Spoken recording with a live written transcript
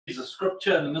of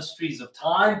Scripture and the mysteries of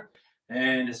time,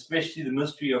 and especially the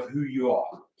mystery of who you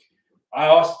are. I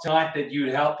ask tonight that you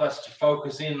would help us to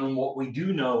focus in on what we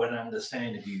do know and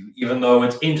understand of you, even though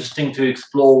it's interesting to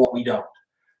explore what we don't.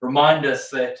 Remind us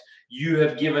that you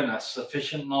have given us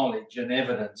sufficient knowledge and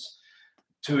evidence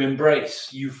to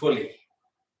embrace you fully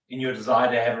in your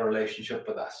desire to have a relationship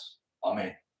with us.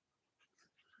 Amen.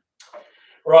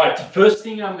 Right, the first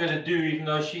thing I'm going to do, even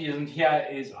though she isn't here,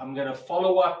 is I'm going to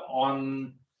follow up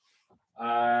on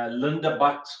Linda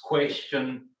Buck's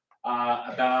question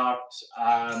about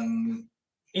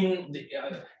in the,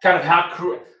 kind of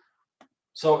how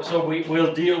so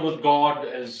we'll deal with God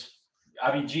as,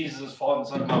 I mean, Jesus as Father and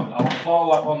Son. I'll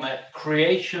follow up on that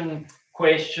creation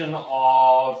question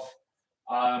of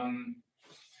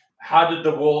how did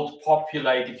the world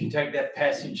populate? If you take that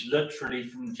passage literally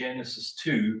from Genesis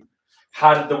 2,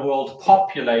 how did the world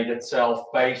populate itself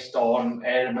based on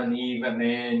Adam and Eve and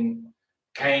then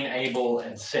Cain, Abel,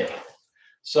 and Seth?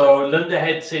 So Linda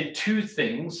had said two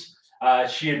things.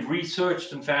 She had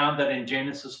researched and found that in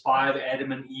Genesis 5,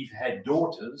 Adam and Eve had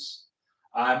daughters.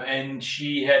 And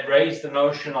she had raised the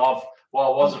notion of,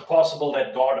 well, was it possible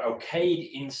that God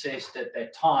okayed incest at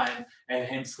that time and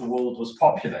hence the world was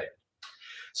populated?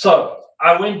 So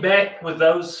I went back with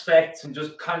those facts and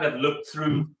just kind of looked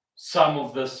through some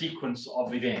of the sequence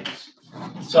of events.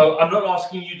 So I'm not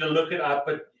asking you to look it up,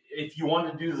 but if you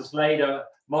want to do this later,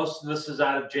 most of this is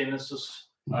out of Genesis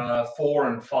 4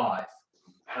 and 5.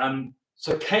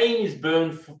 So Cain is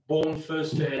born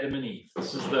first to Adam and Eve.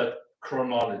 This is the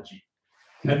chronology.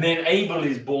 And then Abel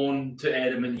is born to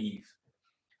Adam and Eve.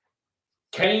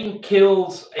 Cain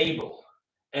kills Abel.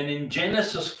 And in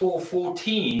Genesis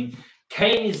 4:14,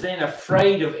 Cain is then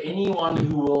afraid of anyone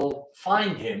who will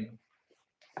find him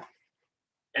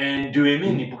and do him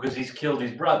in because he's killed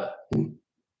his brother.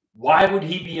 Why would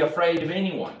he be afraid of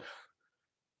anyone?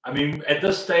 I mean, at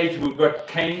this stage, we've got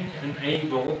Cain and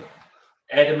Abel,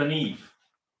 Adam and Eve.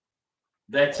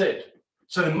 That's it.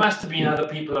 So there must have been other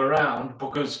people around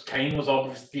because Cain was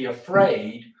obviously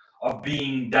afraid of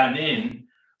being done in.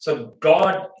 So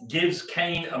God gives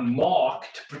Cain a mark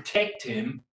to protect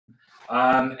him.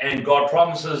 And God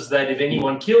promises that if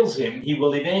anyone kills him, he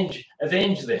will avenge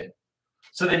them.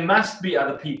 So there must be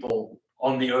other people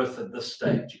on the earth at this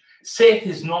stage. Seth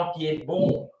is not yet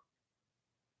born.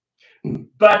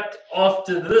 But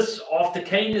after this, after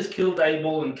Cain has killed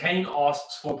Abel and Cain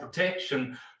asks for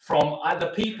protection from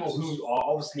other people who are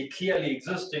obviously clearly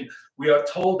existing, we are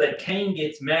told that Cain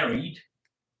gets married.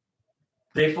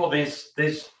 Therefore, there's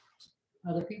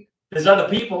Other people. There's other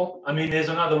people. I mean, there's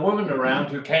another woman around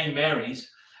who Cain marries.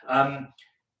 And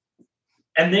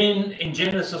then in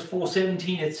Genesis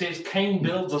 4:17, it says Cain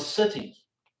builds a city.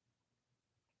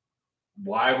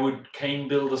 Why would Cain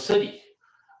build a city?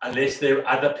 Unless there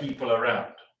are other people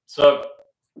around. So,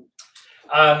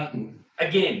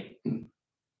 again,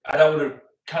 I don't want to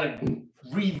kind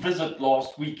of revisit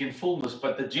last week in fullness,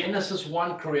 but the Genesis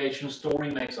 1 creation story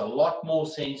makes a lot more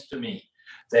sense to me.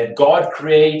 That God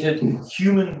created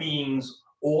human beings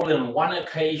all in one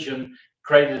occasion,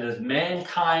 created as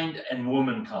mankind and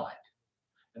womankind.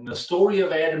 And the story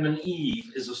of Adam and Eve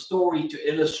is a story to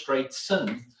illustrate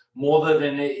sin more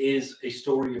than it is a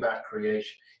story about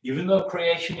creation. Even though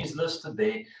creation is listed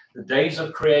there, the days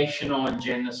of creation are in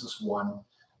Genesis 1.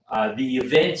 The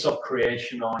events of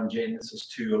creation are in Genesis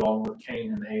 2, along with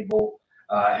Cain and Abel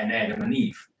and Adam and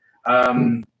Eve.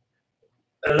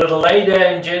 A little later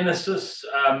in Genesis,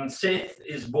 Seth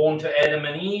is born to Adam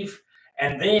and Eve,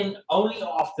 and then only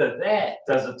after that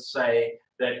does it say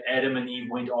that Adam and Eve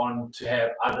went on to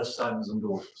have other sons and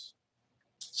daughters.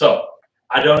 So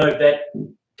I don't know if that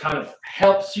kind of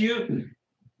helps you.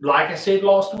 Like I said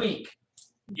last week,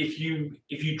 if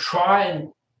you try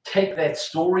and take that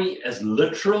story as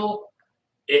literal,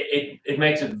 it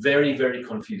makes it very, very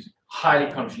confusing,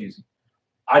 highly confusing.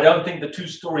 I don't think the two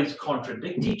stories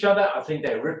contradict each other. I think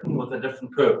they're written with a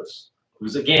different purpose.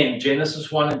 Because again, Genesis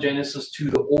 1 and Genesis 2,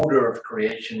 the order of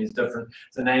creation is different.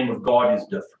 The name of God is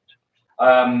different.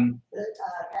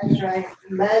 That's right.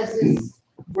 Moses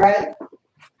wrote.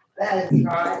 That is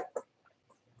right.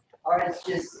 Or it's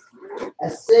just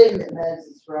assumed that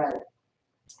Moses wrote.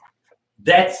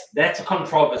 That's a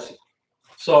controversy.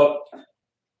 So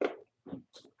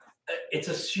it's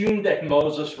assumed that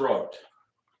Moses wrote.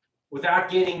 Without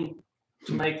getting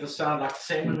to make this sound like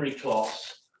seminary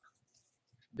class,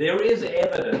 there is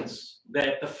evidence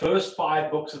that the first 5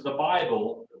 books of the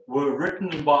Bible were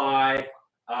written by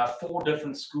 4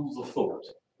 different schools of thought.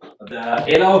 The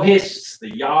Elohists,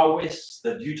 the Yahwists,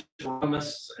 the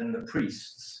Deuteronomists, and the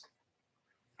priests.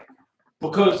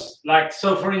 Because, like,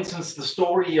 so for instance, the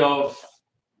story of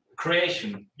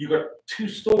creation, you got two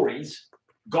stories.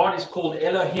 God is called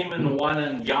Elohim in one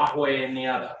and Yahweh in the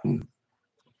other.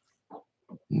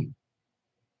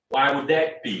 Why would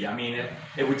that be? I mean,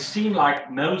 it would seem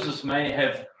like Moses may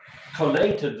have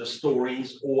collated the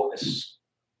stories, or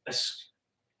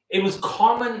it was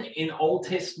common in Old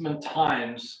Testament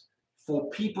times for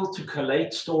people to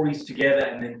collate stories together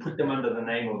and then put them under the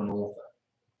name of an author.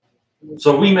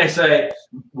 So we may say,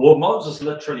 well, Moses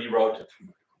literally wrote it.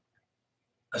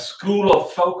 A school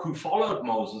of folk who followed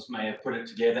Moses may have put it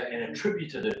together and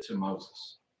attributed it to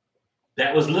Moses.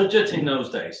 That was legit in those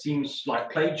days. Seems like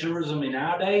plagiarism in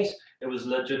our days. It was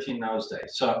legit in those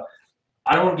days. So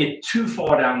I don't want to get too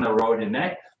far down the road in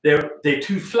that. They're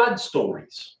two flood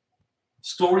stories.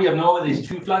 Story of Noah, there's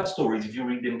two flood stories if you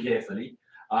read them carefully.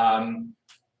 And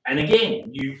again,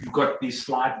 you've got these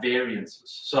slight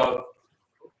variances. So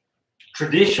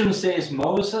tradition says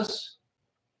Moses.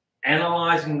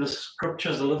 Analyzing the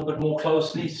scriptures a little bit more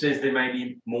closely says there may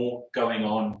be more going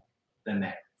on than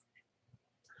that.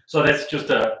 So that's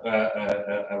just a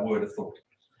word of thought.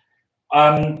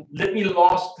 Let me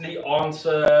lastly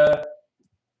answer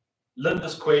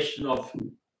Linda's question of,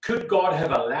 could God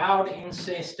have allowed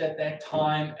incest at that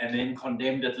time and then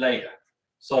condemned it later?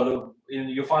 So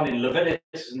you'll find in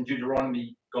Leviticus and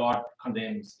Deuteronomy, God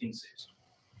condemns incest.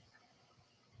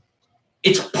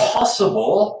 It's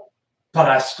possible, but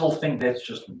I still think that's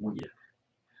just weird.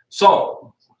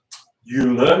 So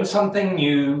you learn something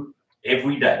new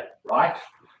every day, right?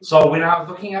 So when I was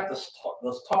looking at this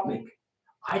topic,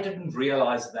 I didn't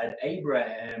realize that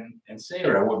Abraham and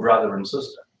Sarah were brother and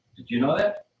sister. Did you know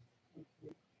that?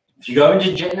 If you go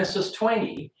into Genesis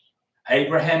 20,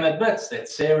 Abraham admits that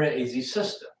Sarah is his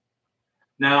sister.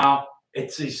 Now,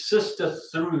 it's his sister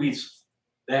through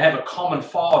they have a common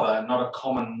father, not a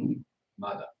common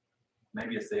mother.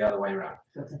 Maybe it's the other way around.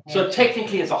 So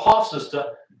technically it's a half sister,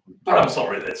 but I'm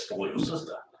sorry, that's still your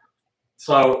sister.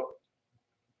 So,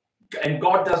 and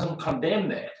God doesn't condemn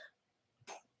that.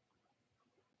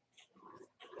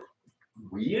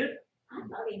 Weird? I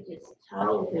thought he just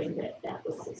told him that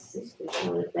was his sister,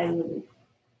 so that they wouldn't.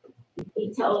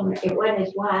 He told him it wasn't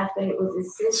his wife, but it was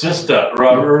his sister. Sister,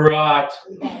 right.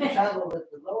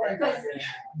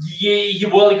 Yeah,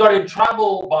 well, he got in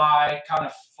trouble by kind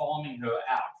of farming her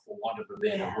out, for want of a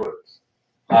better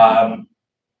word.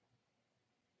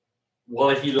 Well,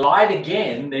 if he lied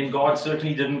again, then God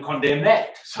certainly didn't condemn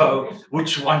that. So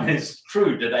which one is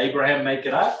true? Did Abraham make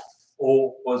it up,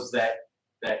 or was that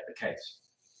the case?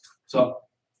 So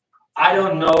I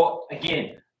don't know.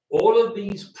 Again, all of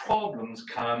these problems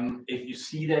come if you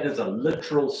see that as a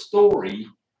literal story,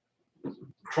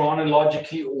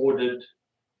 chronologically ordered,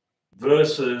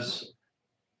 versus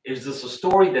is this a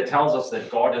story that tells us that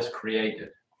God has created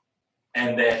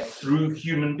and that through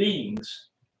human beings,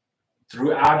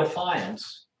 through our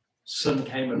defiance, sin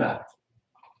came about?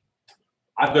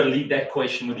 I've got to leave that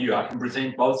question with you. I can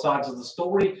present both sides of the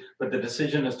story, but the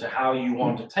decision as to how you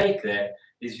want to take that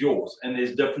is yours. And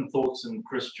there's different thoughts in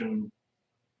Christian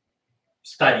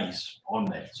studies on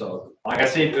that. So, like I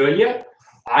said earlier,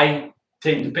 I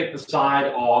tend to pick the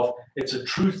side of it's a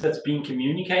truth that's being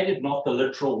communicated, not the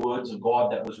literal words of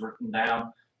God that was written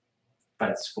down, but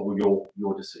it's for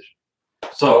your decision.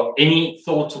 So, any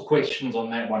thoughts or questions on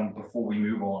that one before we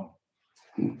move on?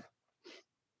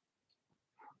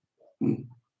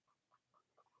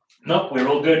 No, we're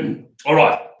all good. All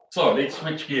right. So let's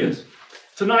switch gears.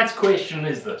 Tonight's question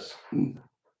is this.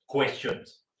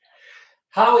 Questions.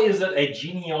 How is it a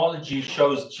genealogy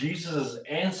shows Jesus'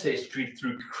 ancestry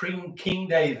through King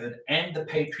David and the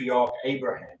patriarch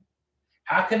Abraham?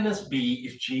 How can this be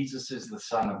if Jesus is the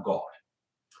Son of God?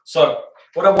 So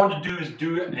what I want to do is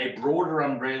do a broader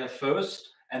umbrella first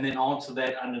and then answer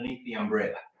that underneath the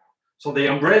umbrella. So the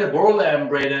broader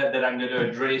umbrella that I'm going to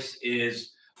address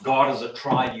is God is a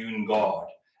triune God.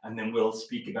 And then we'll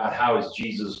speak about how is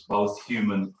Jesus both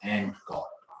human and God.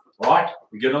 All right?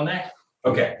 We good on that?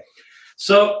 Okay.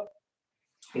 So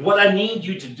what I need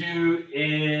you to do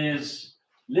is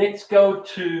let's go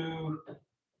to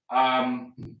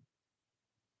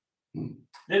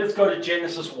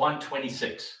Genesis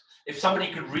 1:26. If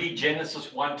somebody could read Genesis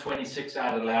 1:26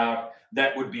 out aloud,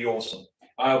 that would be awesome.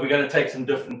 We're going to take some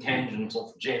different tangents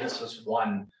of Genesis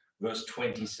 1 verse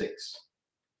 26.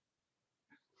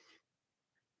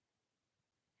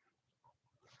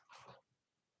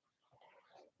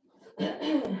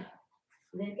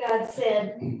 Then God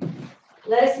said,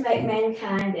 let us make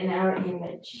mankind in our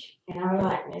image, in our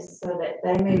likeness, so that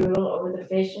they may rule over the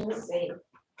fish in the sea,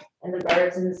 and the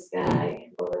birds in the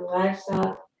sky, over the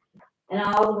livestock, and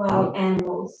all the wild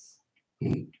animals,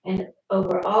 and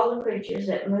over all the creatures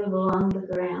that move along the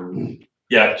ground.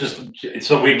 Yeah, just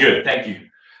so we're good. Thank you.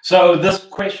 So this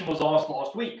question was asked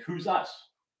last week. Who's us?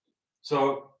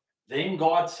 So then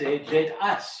God said, let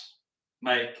us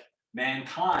make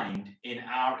mankind in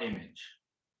our image.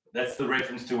 That's the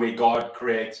reference to where God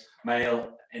creates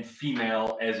male and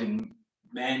female, as in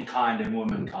mankind and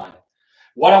womankind.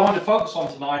 What I want to focus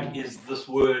on tonight is this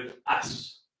word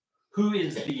us. Who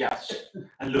is the us?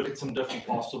 And look at some different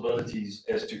possibilities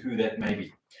as to who that may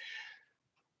be.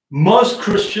 Most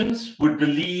Christians would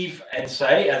believe and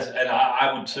say, and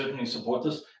I would certainly support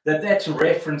this, that that's a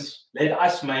reference, let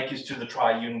us make, is to the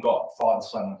triune God, Father,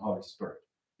 Son, and Holy Spirit.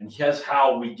 And here's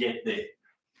how we get there.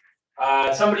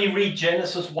 Somebody read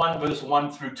Genesis 1, verse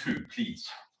 1 through 2, please.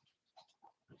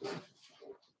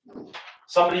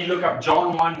 Somebody look up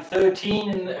John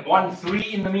 1:13 and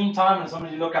 1:3 in the meantime, and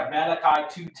somebody look up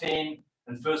Malachi 2:10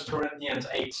 and 1 Corinthians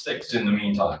 8:6 in the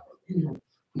meantime.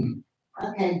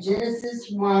 Okay,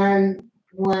 Genesis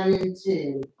 1:1 and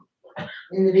 2.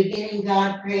 In the beginning,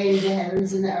 God created the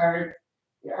heavens and the earth.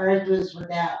 The earth was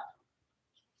without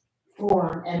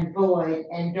form and void,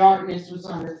 and darkness was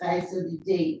on the face of the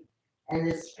deep,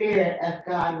 and the Spirit of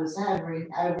God was hovering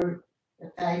over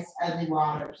the face of the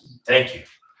waters. Thank you.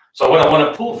 So what I want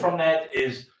to pull from that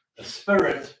is the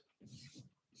Spirit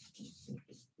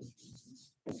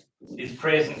is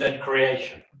present in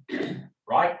creation,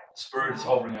 right? The Spirit is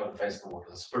hovering over the face of the water.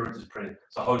 The Spirit is present.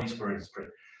 The Holy Spirit is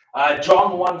present.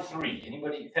 John 1:3.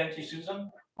 Anybody? Thank you,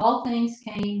 Susan. All things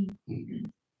came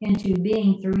into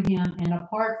being through him, and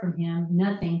apart from him,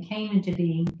 nothing came into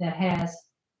being that has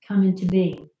come into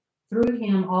being. Through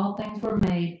him, all things were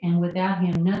made, and without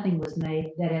him, nothing was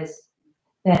made that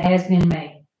has been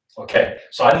made. Okay,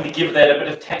 so I need to give that a bit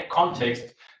of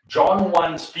context. John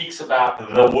 1 speaks about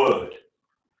the Word.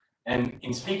 And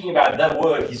in speaking about the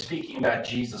Word, he's speaking about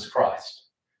Jesus Christ.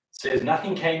 It says,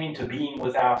 nothing came into being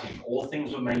without him. All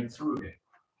things were made through him.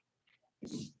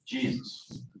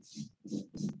 Jesus.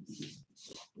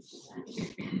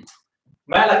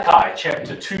 Malachi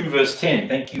chapter 2, verse 10.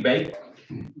 Thank you, babe.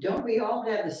 Don't we all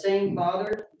have the same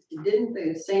Father? Didn't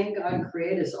the same God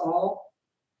create us all?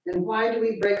 Then why do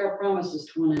we break our promises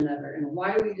to one another? And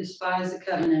why do we despise the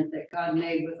covenant that God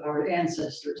made with our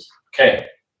ancestors? Okay.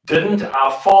 Didn't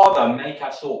our Father make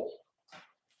us all?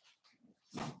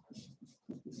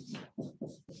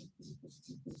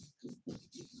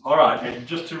 All right. And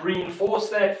just to reinforce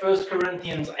that, 1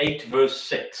 Corinthians 8, verse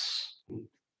 6.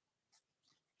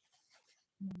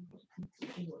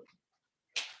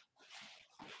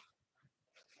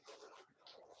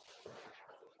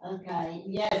 Okay,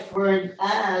 yes, for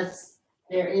us,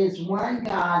 there is one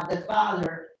God, the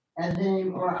Father, of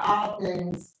whom are all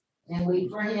things, and we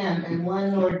for him, and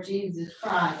one Lord Jesus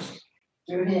Christ,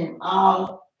 through whom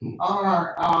all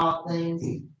are all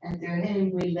things, and through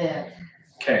whom we live.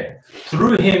 Okay.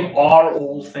 Through him are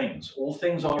all things. All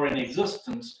things are in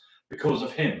existence because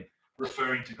of him,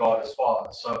 referring to God as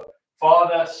Father. So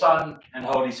Father, Son, and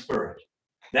Holy Spirit.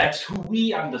 That's who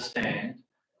we understand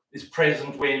is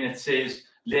present when it says,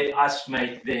 let us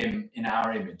make them in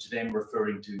our image, them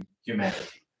referring to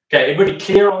humanity. Okay, everybody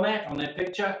clear on that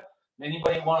picture?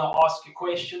 Anybody want to ask a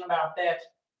question about that?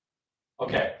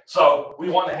 Okay, so we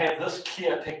want to have this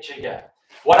clear picture here.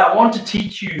 What I want to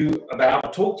teach you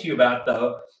about, talk to you about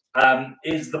though,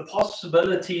 is the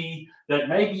possibility that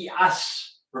maybe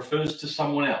us refers to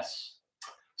someone else.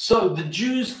 So the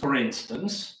Jews, for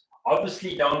instance,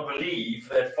 obviously don't believe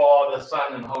that Father,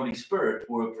 Son, and Holy Spirit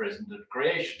were present at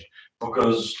creation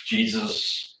because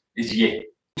Jesus is yet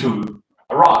to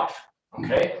arrive.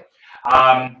 Okay?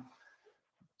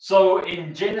 So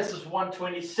in Genesis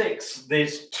 1:26,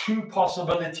 there's two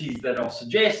possibilities that are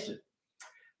suggested.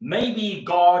 Maybe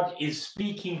God is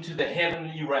speaking to the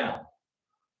heavenly realm.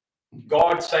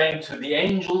 God saying to the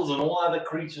angels and all other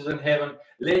creatures in heaven,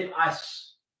 let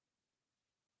us.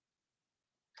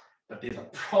 But there's a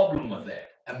problem with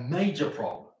that, a major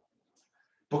problem.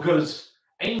 Because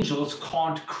angels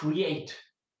can't create.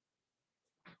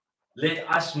 Let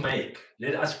us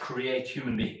create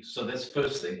human beings. So that's the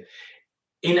first thing.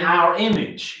 In our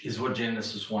image is what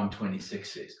Genesis 1:26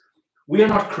 says. We are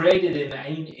not created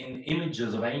in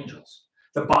images of angels.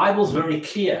 The Bible's very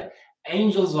clear.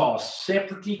 Angels are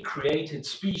separately created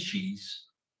species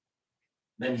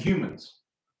than humans.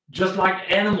 Just like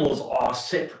animals are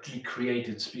separately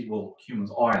created species. Well,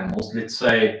 humans are animals. Let's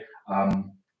say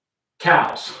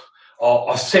cows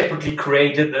are separately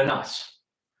created than us.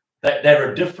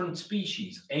 They're a different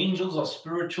species. Angels are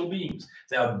spiritual beings.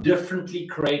 They are differently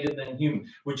created than humans,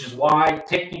 which is why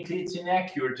technically it's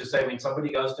inaccurate to say when somebody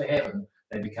goes to heaven,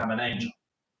 they become an angel.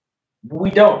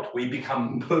 We don't. We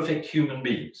become perfect human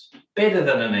beings, better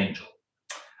than an angel.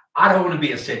 I don't want to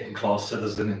be a second-class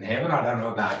citizen in heaven. I don't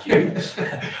know about you.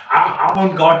 I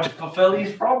want God to fulfill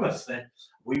his promise that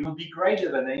we will be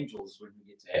greater than angels when we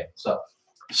get to heaven.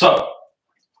 So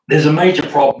there's a major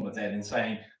problem with that in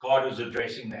saying God is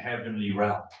addressing the heavenly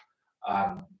realm,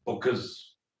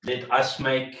 because let us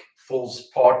make falls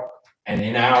apart, and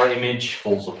in our image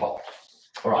falls apart.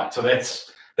 All right, so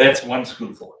that's one school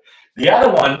of thought. The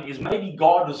other one is maybe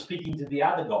God was speaking to the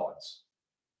other gods.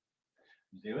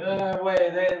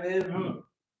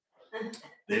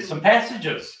 There's some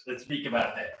passages that speak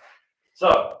about that.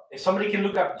 So if somebody can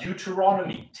look up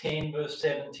Deuteronomy 10 verse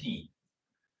 17.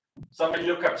 Somebody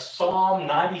look up Psalm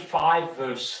 95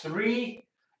 verse 3,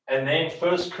 and then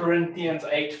 1 Corinthians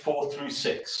 8, 4 through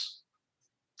 6.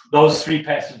 Those three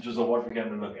passages are what we're going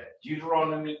to look at.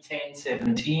 Deuteronomy 10,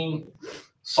 17,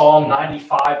 Psalm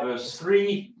 95 verse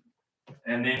 3,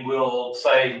 and then we'll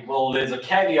say, well, there's a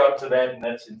caveat to that, and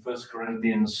that's in 1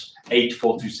 Corinthians 8,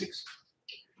 4 through 6.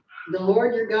 The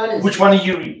Lord your God is... Which one are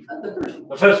you reading? The first one.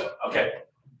 The first one, okay.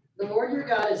 The Lord your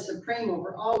God is supreme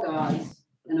over all gods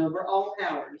and over all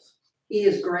powers. He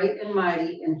is great and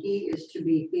mighty, and he is to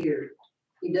be feared.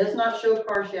 He does not show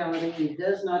partiality. He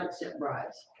does not accept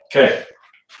bribes. Okay.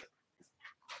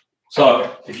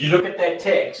 So if you look at that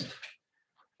text,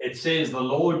 it says the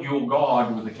Lord your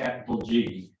God with a capital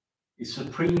G is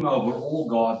supreme over all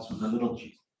gods with a little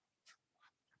g.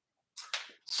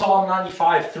 Psalm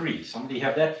 95, 3. Somebody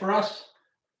have that for us?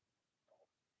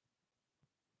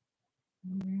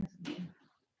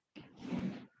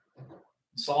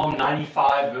 Psalm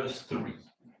 95, verse 3.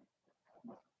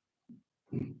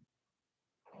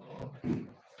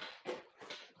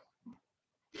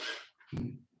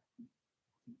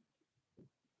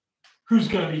 Who's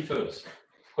going to be first?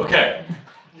 Okay,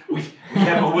 we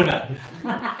have a winner.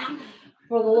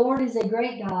 For the Lord is a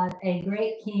great God, a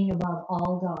great King above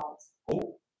all gods.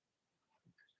 Oh.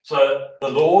 So the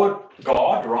Lord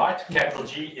God, right, capital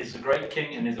G, is the great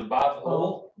King and is above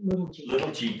all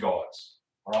little g gods.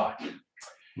 All right.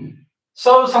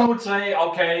 So some would say,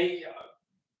 okay,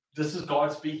 this is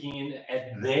God speaking in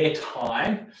at their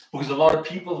time, because a lot of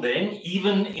people then,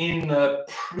 even in the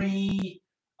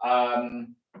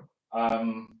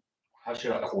how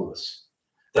should I call this?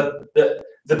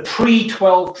 The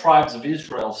pre-12 tribes of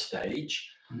Israel stage,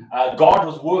 God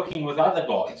was working with other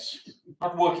gods,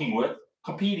 not working with,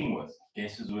 competing with, I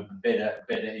guess is a better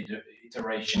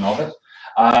iteration of it.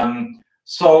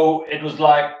 So it was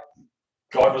like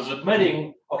God was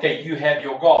admitting, okay, you have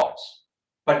your gods.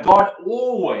 But God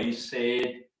always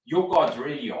said, your gods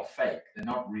really are fake. They're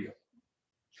not real.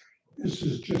 This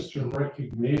is just a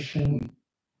recognition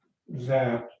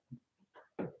that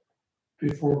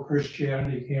before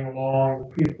Christianity came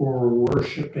along, people were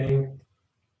worshiping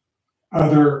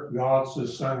other gods, the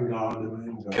sun god, the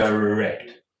moon god.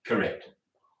 Correct.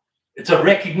 It's a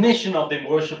recognition of them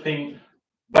worshiping,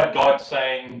 but God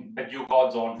saying, but your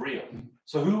gods aren't real.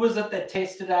 So who was it that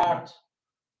tested out?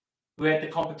 Who had the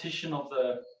competition of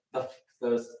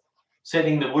the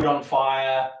setting the wood on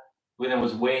fire when it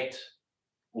was wet,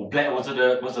 or black? Was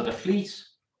it a fleece?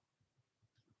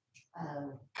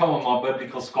 Come on, my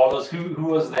biblical scholars, who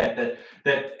was that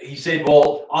he said,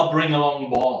 well, I'll bring along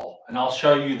Baal, and I'll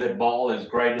show you that Baal is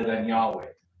greater than Yahweh.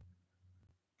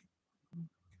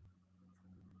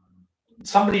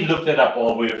 Somebody look that up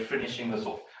while we're finishing this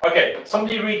off. Okay,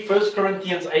 somebody read 1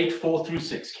 Corinthians 8, 4 through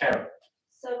 6. Karen.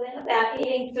 So then about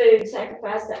eating food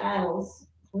sacrificed to idols,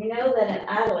 we know that an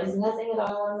idol is nothing at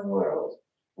all in the world,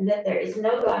 and that there is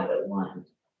no God but one.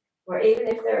 For even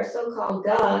if there are so-called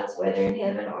gods, whether in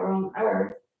heaven or on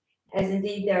earth, as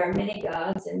indeed there are many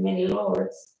gods and many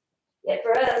lords, yet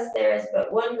for us there is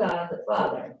but one God, the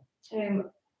Father,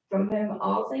 from whom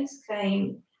all things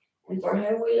came, and for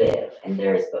whom we live, and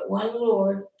there is but one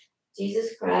Lord,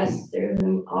 Jesus Christ, through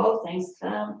whom all things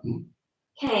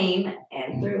came,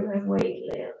 and through whom we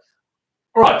live.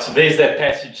 All right, so there's that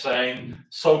passage saying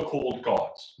so-called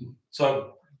gods.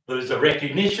 So there's a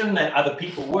recognition that other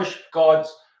people worship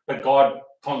gods, but God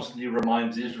constantly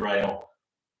reminds Israel,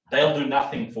 they'll do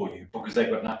nothing for you because they've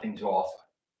got nothing to offer.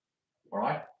 All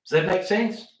right, does that make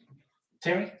sense,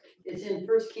 Terry? It's in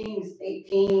 1 Kings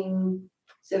 18,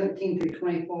 17 through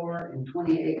 24, and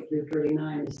 28 through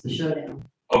 39 is the showdown.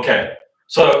 Okay,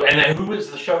 so, and then who is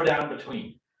the showdown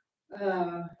between?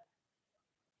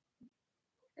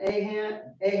 Ahab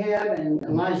and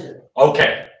Elijah.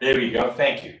 Okay, there we go,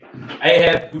 thank you.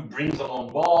 Ahab, who brings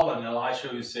along Baal, and Elisha,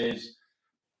 who says,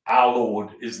 our Lord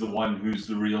is the one who's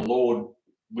the real Lord.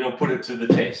 We'll put it to the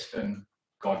test, and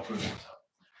God proves it.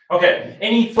 Okay,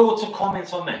 any thoughts or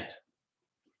comments on that?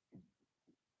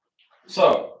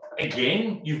 So,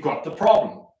 again, you've got the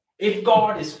problem. if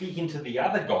God is speaking to the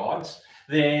other gods,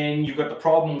 then you've got the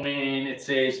problem when it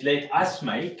says, let us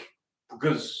make,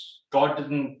 because God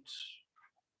didn't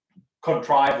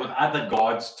contrive with other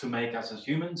gods to make us as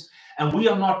humans. And we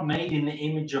are not made in the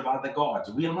image of other gods.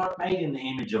 We are not made in the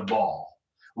image of Baal.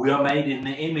 We are made in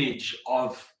the image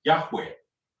of Yahweh.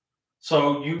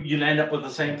 So you'll end up with the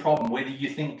same problem,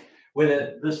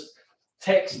 whether this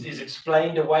text is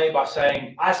explained away by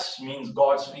saying us means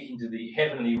God speaking to the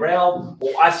heavenly realm,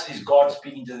 or us is God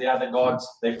speaking to the other gods,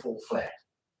 they fall flat.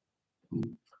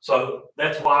 So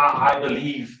that's why I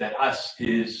believe that us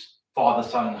is Father,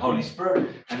 Son, and Holy Spirit,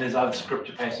 and there's other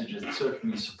scripture passages that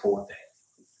certainly support that.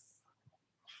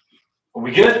 Are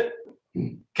we good?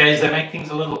 Okay, does that make things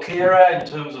a little clearer in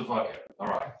terms of, okay, all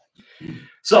right.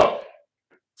 So,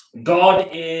 God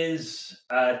is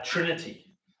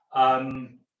Trinity.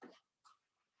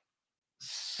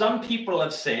 Some people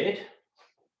have said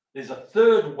there's a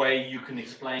third way you can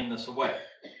explain this away.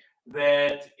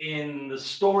 That in the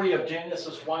story of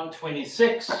Genesis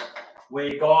 1:26,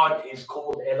 where God is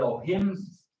called Elohim,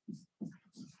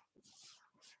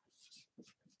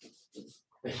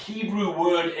 the Hebrew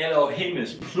word Elohim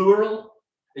is plural.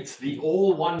 It's the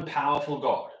all one powerful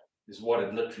God, is what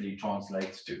it literally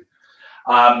translates to.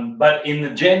 But in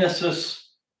the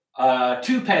Genesis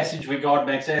 2 passage where God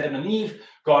makes Adam and Eve,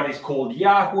 God is called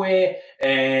Yahweh,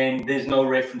 and there's no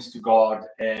reference to God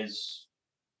as,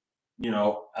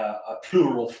 a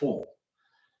plural form.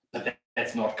 But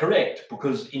that's not correct,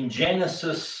 because in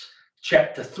Genesis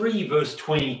chapter 3, verse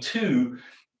 22,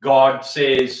 God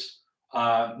says,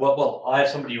 well, I have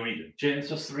somebody read it.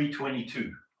 Genesis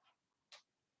 3:22.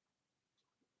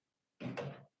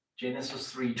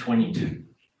 Genesis 3:22.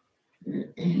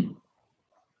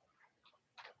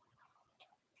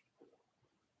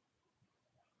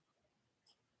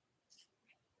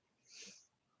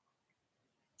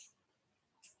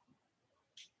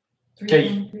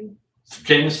 Okay.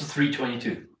 Genesis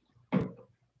 3:22.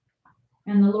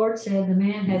 And the Lord said, the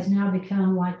man has now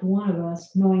become like one of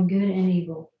us, knowing good and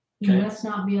evil. He Okay. must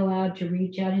not be allowed to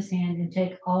reach out his hand and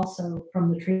take also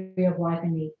from the tree of life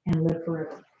and eat and live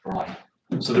forever. Right.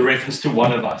 So the reference to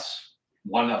one of us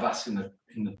in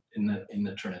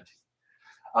the Trinity.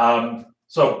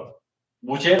 So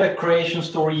whichever creation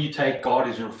story you take, God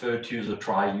is referred to as a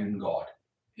triune God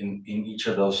in each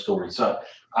of those stories. So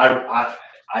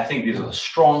I think there's a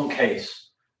strong case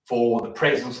for the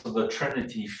presence of the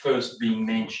Trinity first being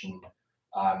mentioned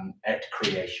at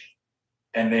creation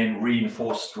and then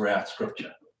reinforced throughout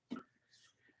Scripture.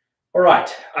 All right.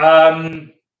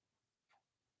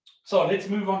 So let's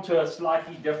move on to a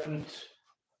slightly different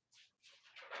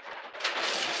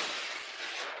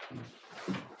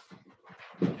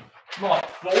not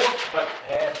thought, but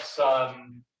perhaps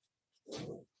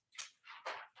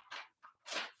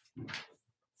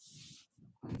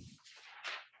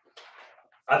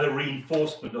other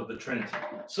reinforcement of the Trinity.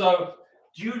 So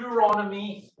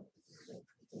Deuteronomy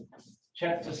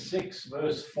chapter 6,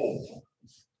 verse 4.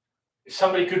 If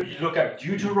somebody could look up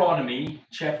Deuteronomy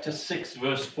chapter 6,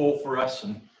 verse 4 for us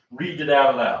and read it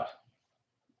out loud.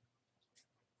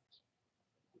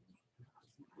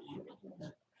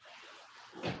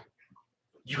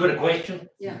 You got a question?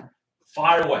 Yeah.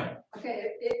 Fire away.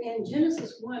 Okay, in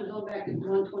Genesis 1, going back to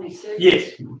 1:26.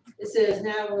 Yes. It says,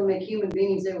 now we'll make human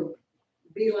beings that will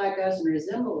be like us and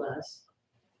resemble us.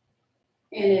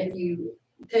 And if you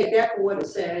take that for what it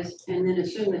says, and then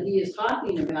assume that he is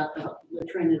talking about the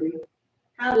Trinity,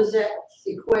 how does that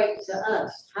equate to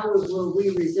us? How will we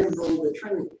resemble the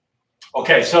Trinity?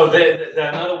 Okay, so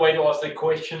another way to ask the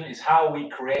question is, how are we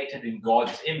created in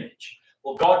God's image?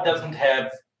 Well, God doesn't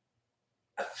have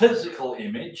a physical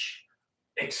image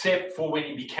except for when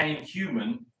he became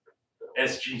human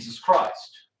as Jesus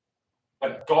Christ.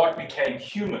 But God became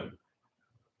human.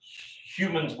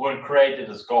 Humans weren't created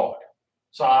as God.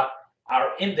 So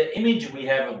the image we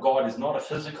have of God is not a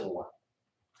physical one.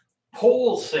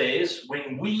 Paul says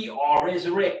when we are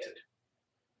resurrected,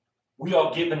 we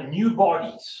are given new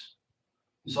bodies.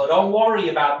 So don't worry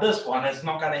about this one. It's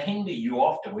not going to hinder you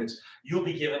afterwards. You'll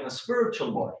be given a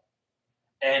spiritual body.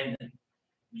 And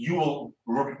you will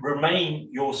remain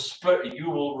your spirit. You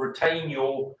will retain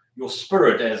your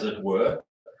spirit, as it were.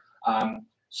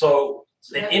 So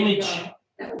the image.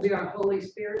 That would be our Holy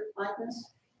Spirit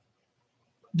likeness?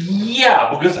 Yeah,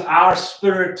 because our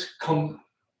spirit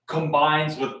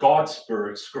combines with God's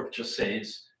spirit, Scripture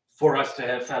says, for us to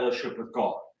have fellowship with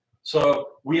God.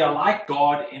 So we are like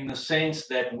God in the sense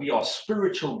that we are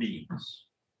spiritual beings.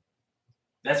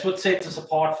 That's what sets us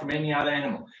apart from any other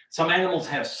animal. Some animals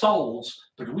have souls,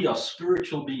 but we are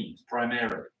spiritual beings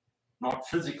primarily, not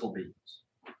physical beings.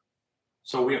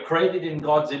 So we are created in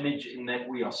God's image in that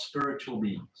we are spiritual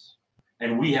beings.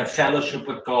 And we have fellowship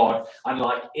with God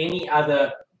unlike any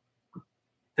other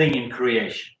thing in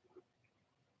creation.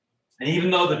 And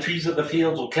even though the trees of the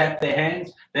fields will clap their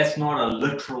hands, that's not a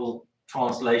literal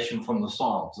translation from the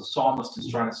Psalms. The psalmist is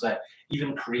trying to say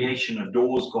even creation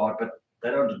adores God, but they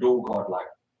don't adore God like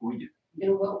we do.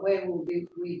 In what way will we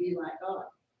be like God?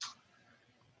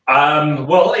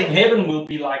 Well, in heaven we'll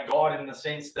be like God in the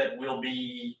sense that we'll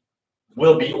be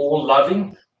all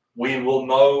loving. We will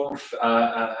know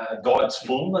God's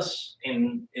fullness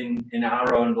in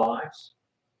our own lives.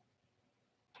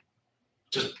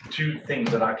 Just two things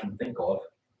that I can think of.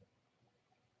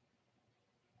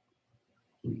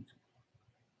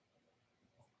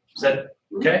 Is that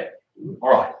okay? All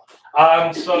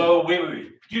right. So where were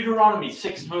we? Deuteronomy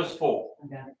 6 verse 4.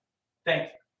 Okay.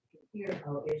 Thank you. Hear,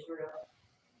 O Israel,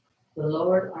 the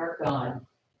Lord our God,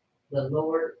 the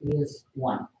Lord is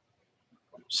one.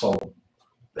 So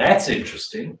that's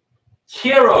interesting.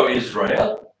 Hear, O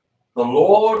Israel, the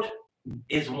Lord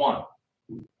is one.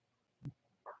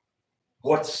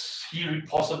 What's he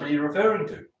possibly referring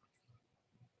to?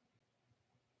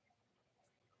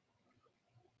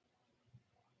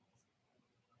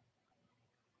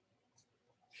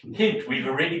 Hint, we've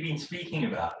already been speaking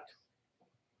about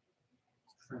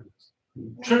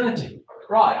it. Trinity.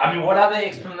 Right. I mean, what other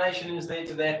explanation is there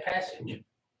to that passage?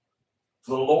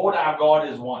 The Lord our God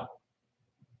is one.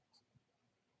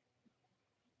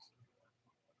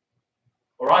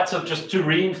 All right, so just to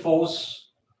reinforce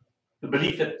the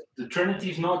belief that the Trinity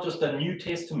is not just a New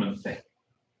Testament thing.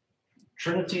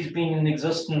 Trinity's been in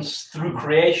existence through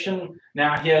creation,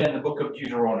 now here in the book of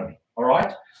Deuteronomy. All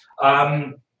right.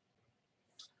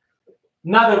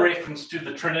 Another reference to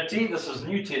the Trinity, this is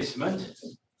New Testament.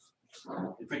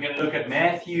 If we can look at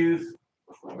Matthew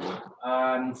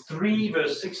 3,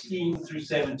 verse 16 through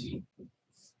 17.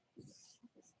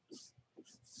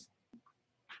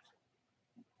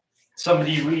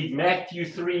 Somebody read Matthew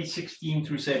 3, 16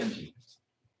 through 17.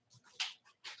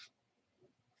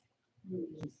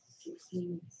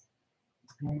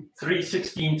 3,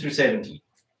 16 through 17.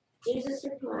 Jesus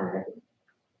replied,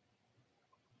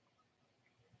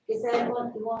 is that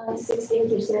what the one 16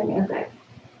 through 17? Okay.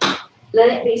 Let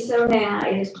it be so now.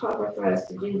 It is proper for us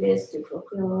to do this to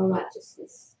fulfill our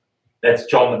righteousness. That's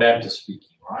John the Baptist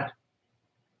speaking, right?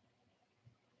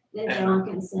 Then John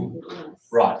consented, yes.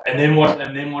 Right. And then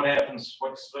what happens?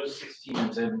 What's verse 16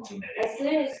 and 17? As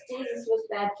soon as Jesus was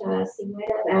baptized, he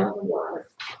went up out of the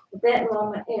water. At that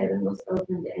moment, heaven was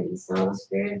opened, and he saw the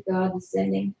Spirit of God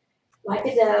descending like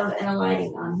a dove and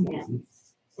alighting on him.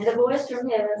 And a voice from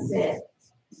heaven said,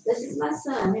 "This is my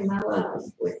Son, whom I love.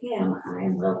 With him I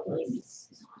am well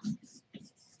pleased."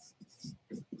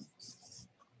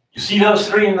 You see those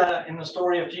three in the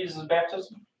story of Jesus'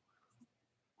 baptism?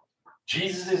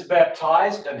 Jesus is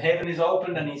baptized, and heaven is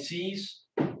opened, and he sees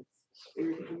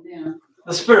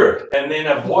the Spirit. And then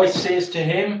a voice says to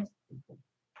him,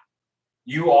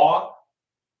 "You are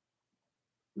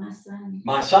My Son.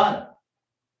 my Son."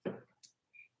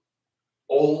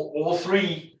 All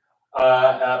three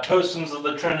persons of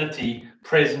the Trinity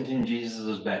present in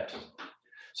Jesus' baptism.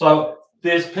 So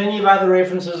there's plenty of other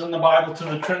references in the Bible to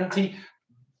the Trinity,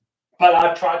 but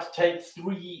I've tried to take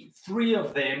three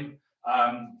of them,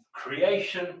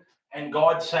 creation and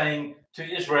God saying to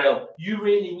Israel, you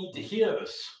really need to hear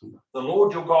this. The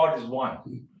Lord your God is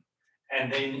one.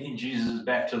 And then in Jesus'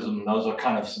 baptism, those are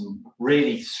kind of some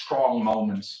really strong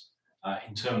moments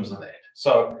in terms of that.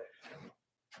 So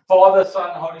Father,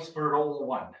 Son, Holy Spirit, all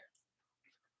one.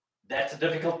 That's a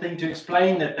difficult thing to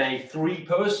explain, that they three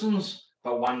persons,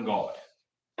 but one God.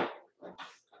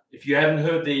 If you haven't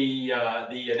heard the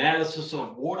analysis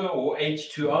of water, or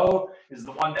H2O, is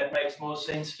the one that makes most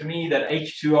sense to me, that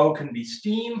H2O can be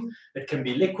steam, it can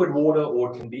be liquid water,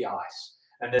 or it can be ice.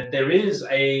 And that there is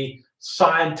a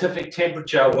scientific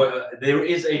temperature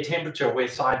where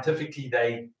scientifically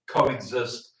they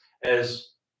coexist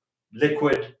as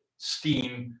liquid,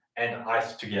 steam, and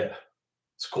ice together.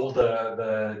 It's called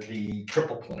the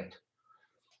triple point.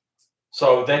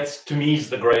 So that's, to me, is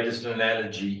the greatest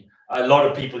analogy. A lot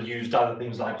of people used other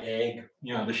things like egg,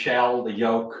 the shell, the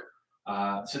yolk.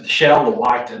 So the shell, the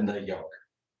white, and the yolk.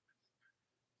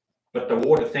 But the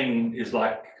water thing is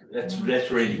like, that's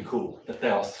really cool. That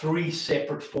there are three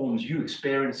separate forms. You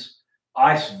experience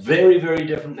ice very, very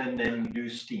different than you do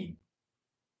steam.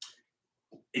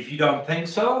 If you don't think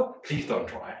so, please don't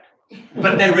try it.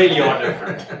 But they really are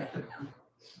different.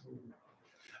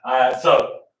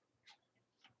 So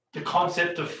the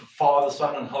concept of Father,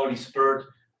 Son, and Holy Spirit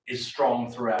is strong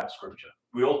throughout Scripture.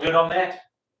 We all good on that?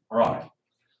 All right.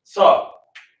 So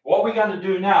what we're going to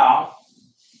do now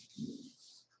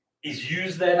is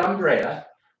use that umbrella,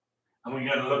 and we're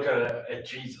going to look at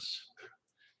Jesus.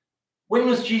 When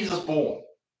was Jesus born?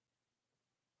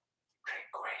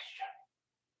 Great question.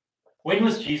 When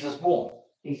was Jesus born?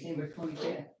 December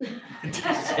 25th.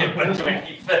 December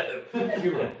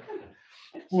 25th.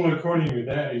 Well, according to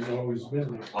that, he's always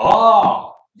been there.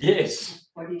 Ah, yes.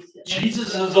 What do you say?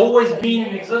 Jesus has always been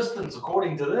in existence,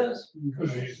 according to this,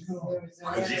 Because he's God.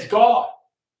 because he's God.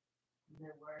 The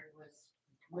word was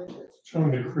with us.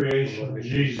 From the creation of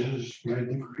Jesus made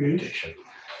the creation.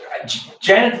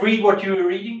 Janet, read what you were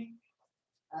reading.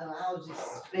 I was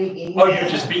just speaking. Oh, you're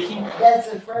just speaking? That's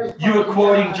the first. You were part of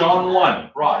quoting John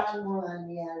 1, right. John 1,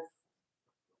 yes.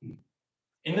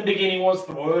 In the beginning was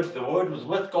the Word was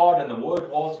with God, and the Word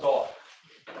was God.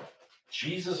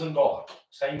 Jesus and God,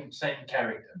 same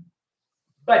character.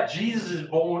 But Jesus is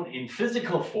born in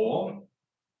physical form.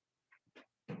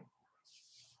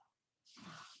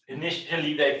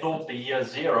 Initially, they thought the year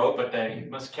 0, but they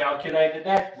miscalculated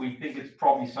that. We think it's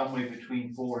probably somewhere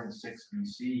between 4 and 6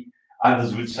 BC.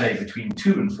 Others would say between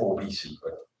 2 and 4 BC,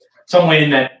 but somewhere in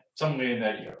that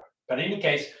era. But in any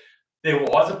case, there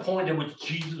was a point at which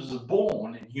Jesus was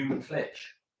born in human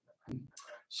flesh.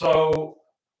 So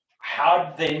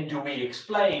how then do we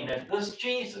explain that this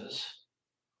Jesus,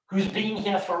 who's been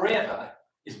here forever,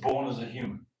 is born as a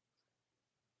human?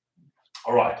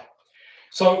 All right.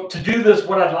 So to do this,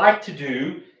 what I'd like to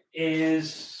do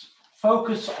is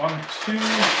focus on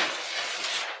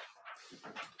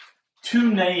two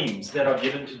names that are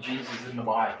given to Jesus in the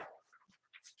Bible.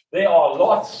 There are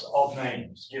lots of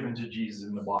names given to Jesus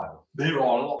in the Bible. There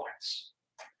are lots.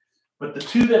 But the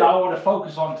two that I want to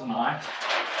focus on tonight.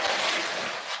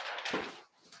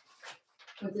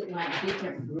 Was it like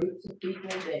different groups of people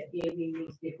that gave you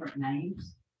these different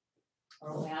names?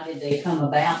 Or how did they come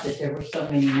about that there were so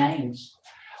many names?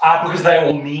 Because they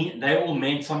all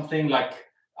meant something, like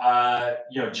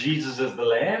Jesus is the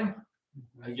Lamb.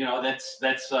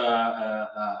 That's a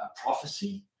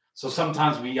prophecy. So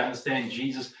sometimes we understand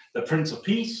Jesus, the Prince of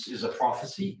Peace, is a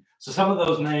prophecy. So some of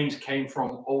those names came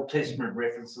from Old Testament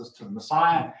references to the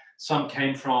Messiah. Some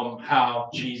came from how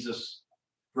Jesus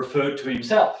referred to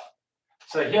himself.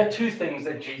 So here are two things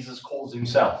that Jesus calls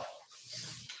himself.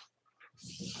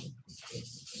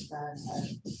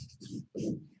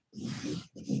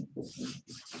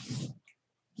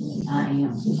 I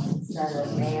am. Son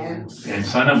of Man. And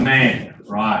Son of Man,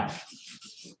 right.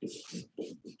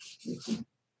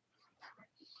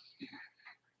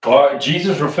 God,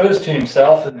 Jesus refers to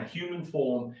himself in the human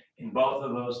form in both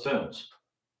of those terms.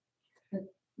 But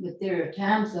there are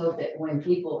times, though, that when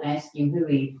people ask him who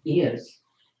he is,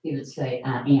 he would say,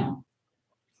 I am.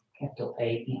 Capital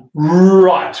A-M.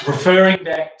 Right, referring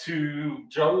back to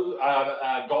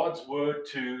God's word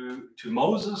to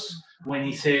Moses when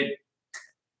he said,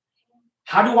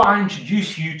 how do I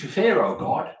introduce you to Pharaoh,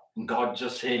 God? And God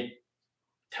just said,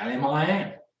 tell him I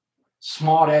am.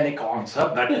 Smart aleck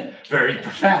answer, but very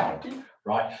profound,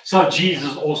 right? So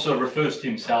Jesus also refers to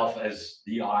himself as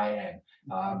the I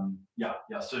am.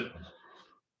 Certainly.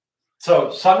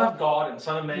 So Son of God and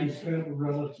Son of Man. Is that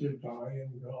relative to I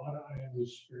am God, I am the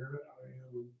Spirit,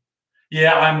 I am.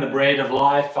 Yeah, I'm the bread of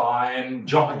life. I am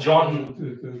John.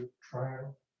 The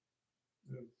triumph,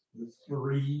 the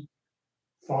three,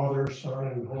 Father, Son,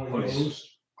 and Holy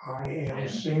Ghost. I am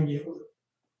singular.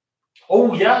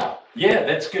 Oh yeah,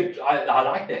 that's good. I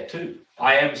like that too.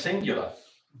 I am singular.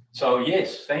 So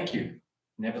yes, thank you.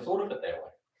 Never thought of it that way.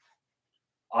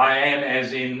 I am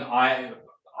as in I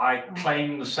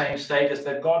claim the same status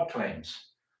that God claims.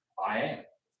 I am.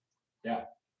 Yeah.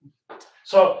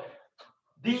 So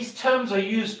these terms are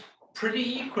used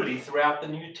pretty equally throughout the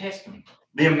New Testament,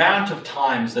 the amount of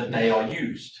times that they are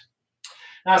used.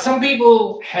 Now, some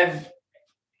people have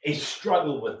a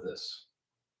struggle with this.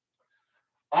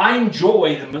 I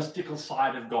enjoy the mystical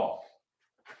side of God.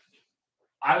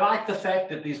 I like the fact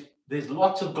that there's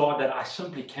lots of God that I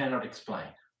simply cannot explain,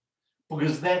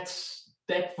 because that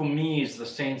for me is the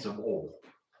sense of awe.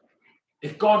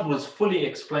 If God was fully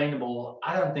explainable,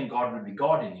 I don't think God would be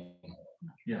God anymore.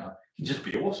 He'd just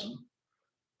be awesome,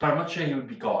 but I'm not sure he would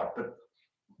be God. But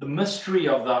the mystery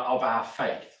of our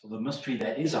faith, the mystery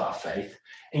that is our faith,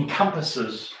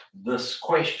 encompasses this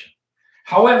question.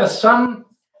 However, some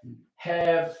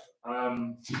have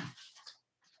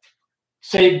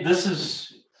said this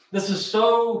is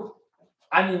so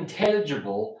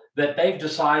unintelligible that they've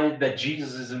decided that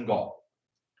Jesus isn't God.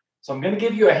 So I'm going to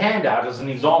give you a handout as an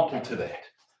example to that.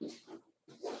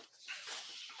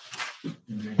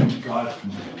 You guys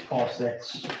can pass that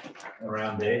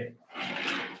around there.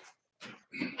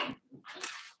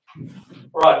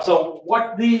 Right, so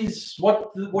what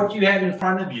you have in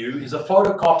front of you is a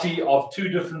photocopy of two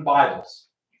different Bibles.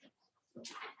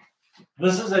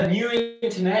 This is a New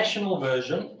International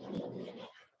Version,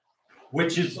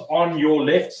 which is on your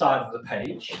left side of the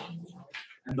page.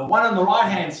 And the one on the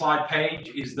right-hand side page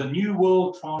is the New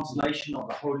World Translation of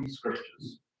the Holy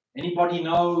Scriptures. Anybody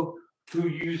know who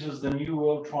uses the New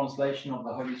World Translation of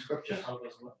the Holy Scriptures?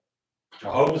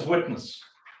 Jehovah's Witness.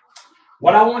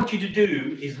 What I want you to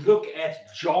do is look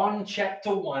at John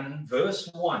chapter 1, verse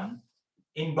 1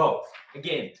 in both.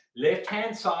 Again,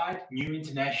 left-hand side, New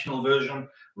International Version,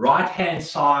 right-hand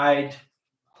side,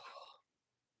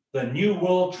 the New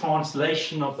World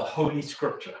Translation of the Holy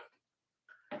Scripture.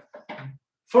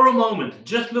 For a moment,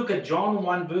 just look at John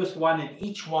 1, verse 1 in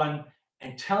each one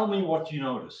and tell me what you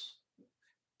notice.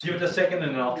 Give it a second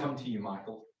and then I'll come to you,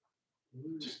 Michael.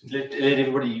 Just let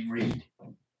everybody read.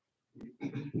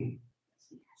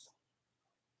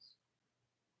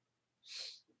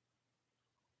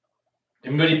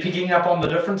 Everybody picking up on the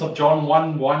difference of John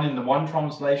 1:1 in the one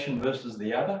translation versus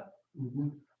the other?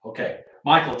 Okay.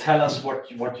 Michael, tell us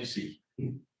what you see.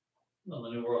 Well,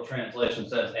 the New World Translation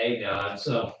says a God,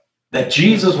 so. That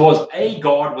Jesus was a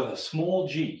God with a small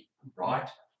g, right?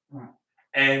 Right.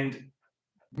 And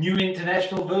New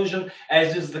International Version,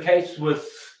 as is the case with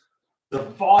the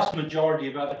vast majority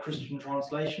of other Christian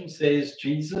translations, says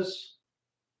Jesus.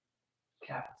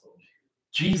 Capital.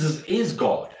 Jesus is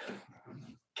God.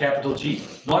 Capital G,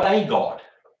 not a God.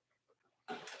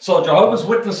 So Jehovah's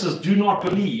Witnesses do not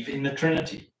believe in the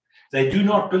Trinity. They do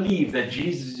not believe that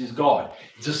Jesus is God.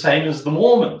 It's the same as the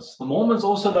Mormons. The Mormons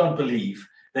also don't believe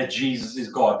that Jesus is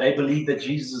God. They believe that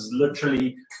Jesus is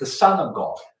literally the Son of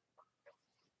God.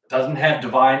 Doesn't have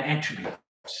divine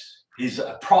attributes. He's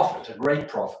a prophet, a great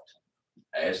prophet,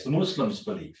 as the Muslims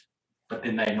believe. But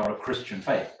then they're not a Christian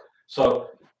faith. So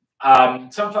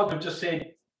some folk have just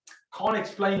said, can't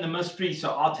explain the mystery,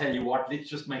 so I'll tell you what, let's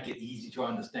just make it easy to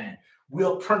understand.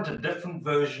 We'll print a different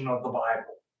version of the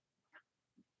Bible.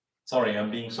 Sorry,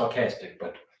 I'm being sarcastic,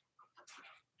 but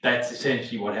that's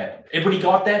essentially what happened. Everybody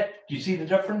got that? Do you see the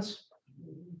difference?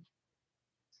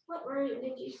 What word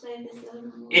did you say this other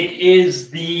one? It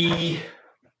is the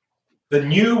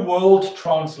New World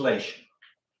Translation.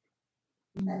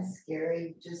 That's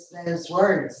scary, just those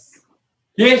words.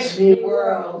 Yes. New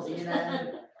world, you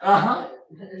know. Uh-huh.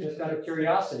 Just out of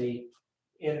curiosity,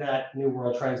 in that New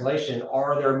World Translation,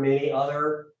 are there many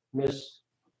other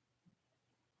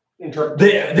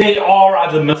misinterpretations? There are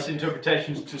other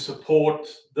misinterpretations to support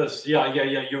this. Yeah. You're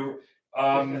Just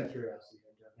out of curiosity,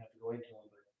 I don't have to go into them,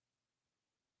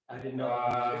 but I didn't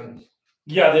know.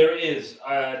 yeah, there is.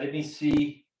 Let me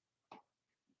see.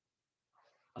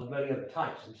 Of many other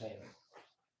types, I'm saying.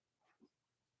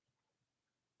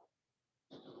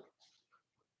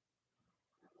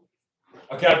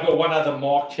 Okay, I've got one other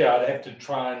marked here. I'd have to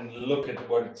try and look at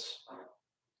what it's.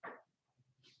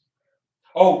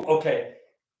 Oh, okay.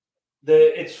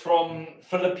 It's from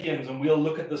Philippians, and we'll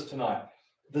look at this tonight.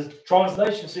 The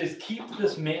translation says, keep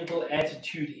this mental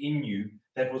attitude in you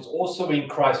that was also in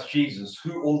Christ Jesus,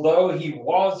 who, although he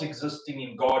was existing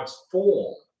in God's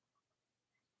form.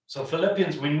 So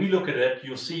Philippians, when we look at it,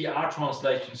 you'll see our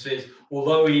translation says,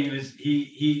 although he is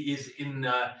in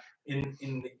the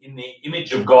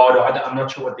image of God, I'm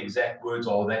not sure what the exact words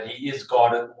are, that he is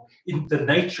God, in the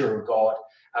nature of God,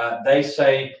 they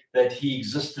say that he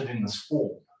existed in this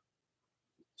form.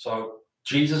 So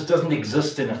Jesus doesn't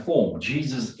exist in a form.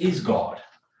 Jesus is God.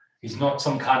 He's not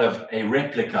some kind of a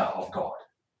replica of God.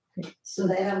 So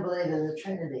they don't believe in the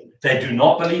Trinity. They do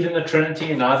not believe in the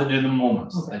Trinity, and neither do the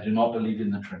Mormons. Okay. They do not believe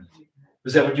in the Trinity.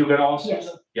 Is that what you're going to ask? Yes.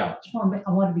 Yeah.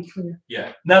 I want to be clear.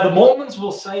 Yeah. Now, the Mormons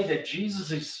will say that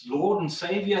Jesus is Lord and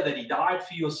Savior, that he died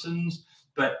for your sins.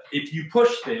 But if you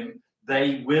push them,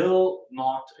 they will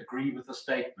not agree with the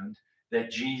statement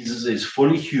that Jesus is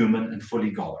fully human and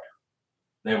fully God.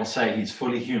 They will say he's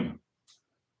fully human,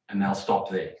 and they'll stop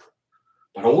there.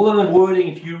 But all of the wording,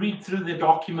 if you read through their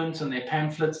documents and their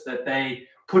pamphlets that they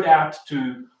put out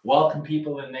to welcome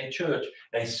people in their church,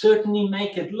 they certainly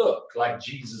make it look like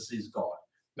Jesus is God.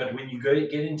 But when you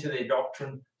get into their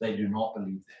doctrine, they do not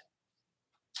believe that.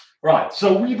 Right,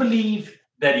 so we believe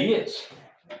that he is.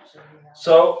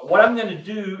 So what I'm going to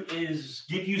do is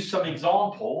give you some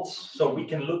examples so we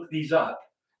can look these up.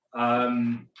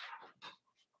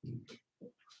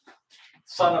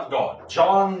 Son of God,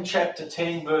 John chapter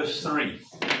 10, verse 3.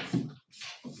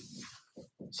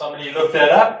 Somebody look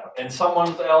that up, and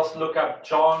someone else look up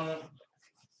John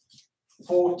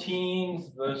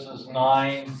 14, verses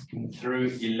 9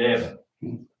 through 11.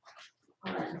 All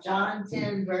right, John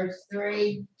 10, verse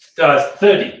 3.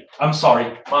 30. I'm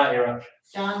sorry, my error.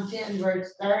 John 10,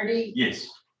 verse 30. Yes.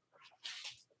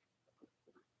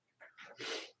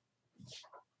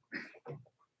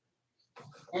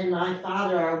 And my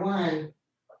Father are one.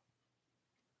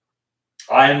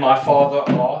 I and my Father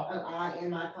are. I and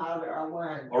my Father are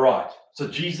one. All right. So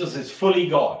Jesus is fully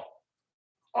God.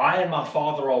 I and my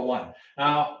Father are one.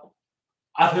 Now,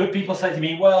 I've heard people say to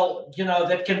me, well, you know,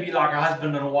 that can be like a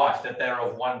husband and a wife, that they're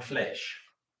of one flesh.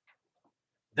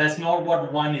 That's not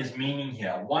what one is meaning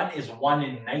here. One is one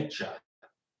in nature.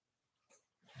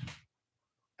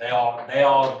 They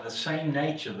are the same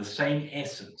nature, the same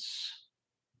essence.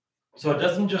 So it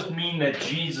doesn't just mean that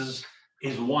Jesus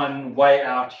is one way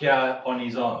out here on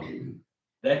his own.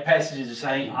 That passage is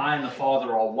saying, I and the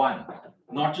Father are one,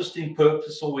 not just in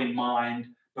purpose or in mind,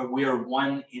 but we are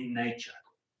one in nature.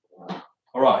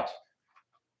 All right.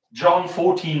 John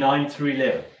 14, 9 through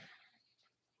 11.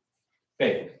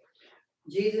 Babe.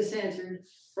 Jesus answered,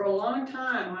 for a long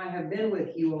time I have been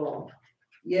with you all,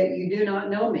 yet you do not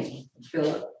know me,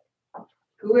 Philip.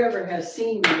 Whoever has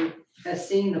seen me has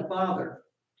seen the Father.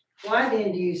 Why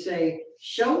then do you say,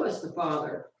 show us the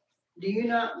Father? Do you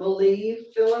not believe,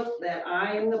 Philip, that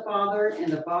I am the Father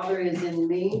and the Father is in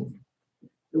me?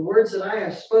 The words that I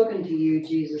have spoken to you,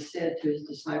 Jesus said to his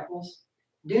disciples,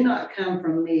 do not come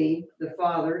from me, the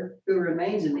Father who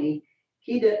remains in me.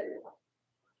 The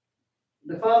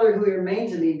Father who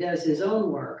remains in me does his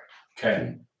own work.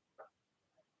 Okay.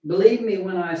 Believe me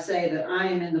when I say that I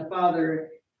am in the Father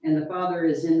and the Father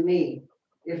is in me.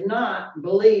 If not,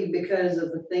 believe because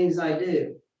of the things I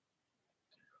do.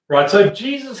 Right. So if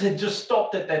Jesus had just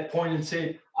stopped at that point and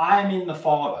said, I am in the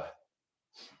Father,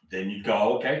 then you'd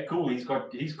go, okay, cool. He's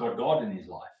got God in his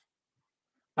life.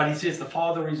 But he says, the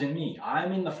Father is in me. I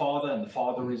am in the Father and the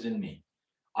Father is in me.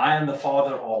 I and the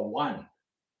Father are one.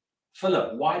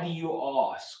 Philip, why do you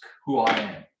ask who I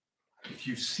am? If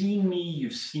you've seen me,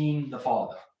 you've seen the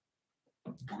Father.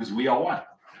 Because we are one.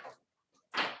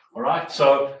 All right.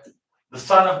 So the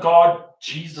Son of God,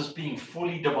 Jesus being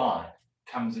fully divine,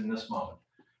 comes in this moment.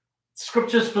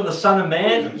 Scriptures for the Son of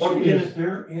Man. Is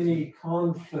there any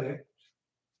conflict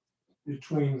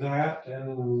between that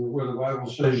and where the Bible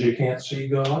says you can't see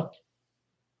God?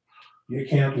 You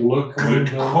can't look on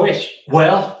Good God? question.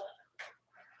 Well,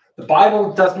 the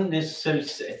Bible doesn't necessarily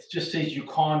say, it just says you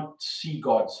can't see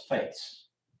God's face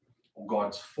or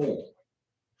God's form,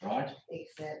 right?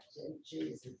 Except in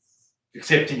Jesus.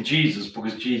 Except in Jesus,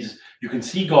 because Jesus, you can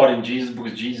see God in Jesus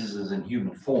because Jesus is in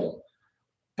human form.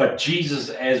 But Jesus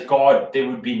as God, there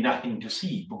would be nothing to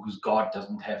see because God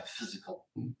doesn't have a physical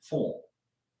form.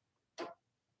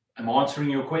 Am I answering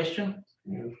your question?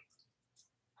 Yes.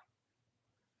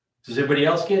 Does everybody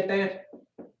else get that?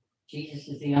 Jesus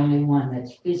is the only one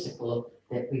that's physical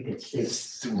that we could see.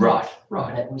 Right,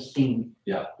 right. That was seen.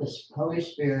 Yeah. The Holy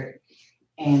Spirit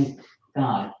and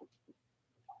God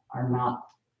are not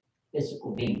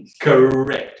physical beings.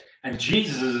 Correct. And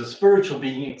Jesus is a spiritual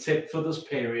being except for this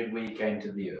period where he came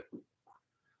to the earth.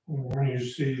 When you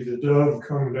see the dove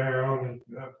come down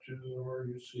at baptism, or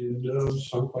you see the dove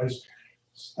someplace,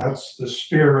 that's the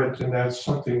spirit, and that's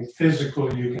something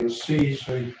physical you can see.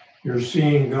 So you're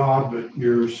seeing God, but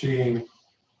you're seeing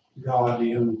God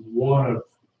in one of.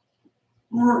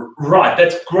 Right,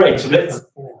 that's great. So that's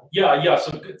form. yeah.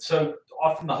 So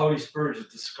often the Holy Spirit is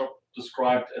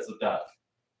described as a dove.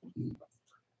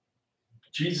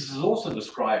 Jesus is also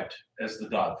described as the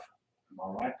dove. Am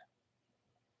I right?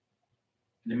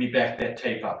 Let me back that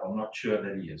tape up. I'm not sure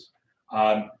that he is.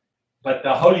 But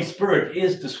the Holy Spirit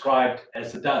is described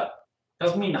as a dove.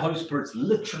 Doesn't mean the Holy Spirit's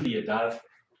literally a dove.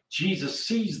 Jesus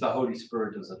sees the Holy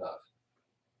Spirit as a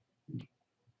dove.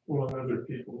 Well, other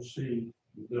people see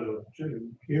the dove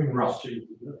too. Humans see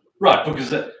the dove. Right,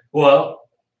 because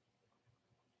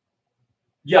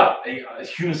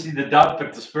humans see the dove,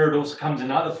 but the Spirit also comes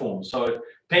in other forms. So at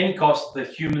Pentecost, the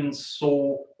humans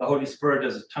saw the Holy Spirit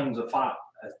as tongues of fire,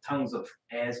 tongues of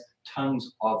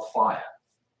fire.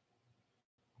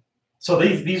 So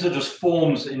these are just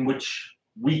forms in which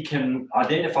we can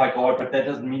identify God, but that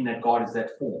doesn't mean that God is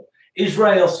that form.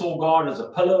 Israel saw God as a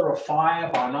pillar of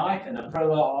fire by night and a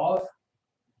pillar of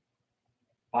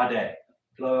by day.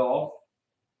 Pillar of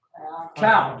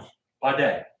cloud by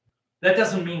day. That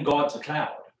doesn't mean God's a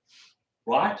cloud,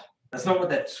 right? That's not what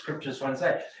that scripture is trying to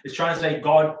say. It's trying to say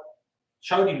God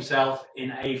showed himself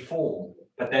in a form,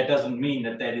 but that doesn't mean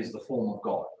that that is the form of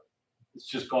God. It's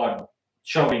just God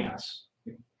showing us.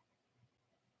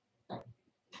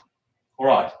 All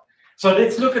right. So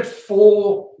let's look at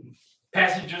 4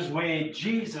 passages where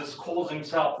Jesus calls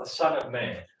himself the Son of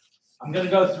Man. I'm going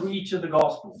to go through each of the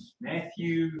Gospels.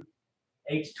 Matthew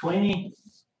 8:20.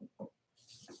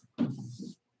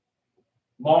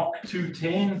 Mark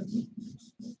 2:10,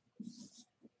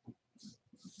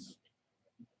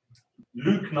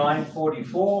 Luke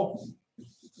 9:44,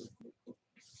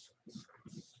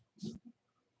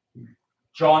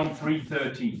 John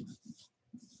 3:13.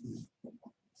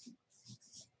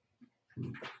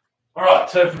 All right,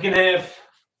 so if we can have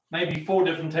maybe 4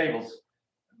 different tables.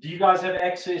 Do you guys have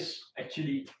access?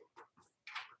 Actually,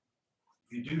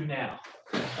 you do now.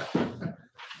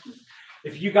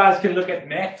 If you guys can look at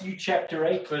Matthew chapter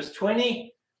 8, verse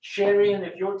 20, Sherry, and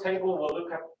if your table will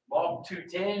look up Mark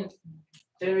 2:10,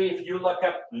 Terry, if you look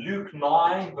up Luke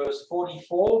 9, verse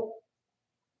 44,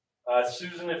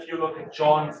 Susan, if you look at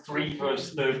John 3,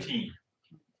 verse 13.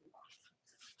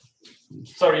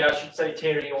 Sorry, I should say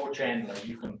Terry or Chandler.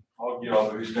 You can argue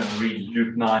over who's going to read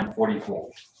Luke 9, 44.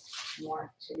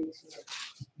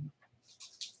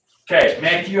 Okay,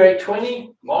 Matthew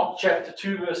 8:20, Mark chapter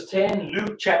 2, verse 10,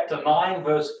 Luke chapter 9,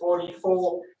 verse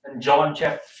 44, and John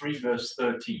chapter 3, verse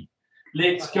 13.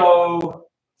 Let's go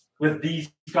with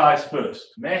these guys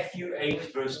first. Matthew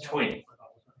 8, verse 20.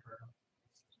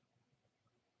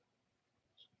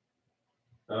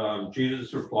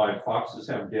 Jesus replied, "Foxes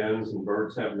have dens and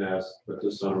birds have nests, but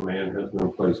the Son of Man has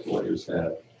no place to lay his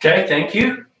head." Okay, thank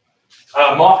you.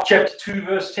 Mark chapter 2,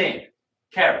 verse 10.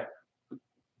 Karen.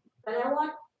 But I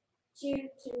want you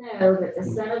to know that the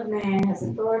Son of Man has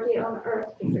authority on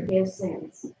earth to forgive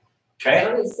sins. Okay.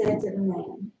 So he said to the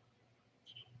man.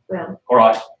 Well, all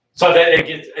right. So that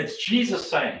it's Jesus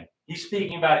saying, he's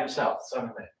speaking about himself, Son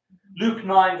of Man. Luke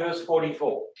 9, verse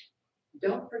 44.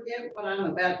 Don't forget what I'm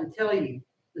about to tell you.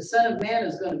 The Son of Man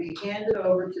is going to be handed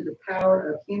over to the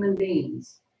power of human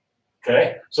beings.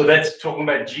 Okay, so that's talking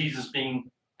about Jesus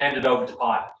being handed over to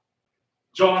Pilate.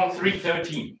 John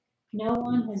 3:13. No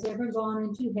one has ever gone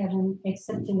into heaven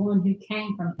except the one who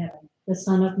came from heaven, the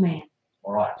Son of Man.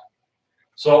 All right.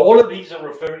 So all of these are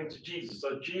referring to Jesus.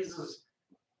 So Jesus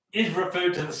is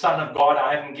referred to the Son of God.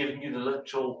 I haven't given you the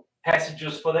literal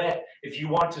passages for that. If you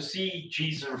want to see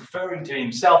Jesus referring to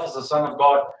himself as the Son of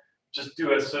God, just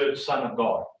do a search, Son of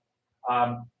God.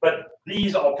 But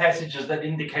these are passages that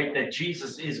indicate that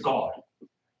Jesus is God.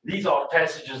 These are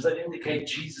passages that indicate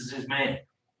Jesus is man.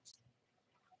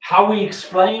 How we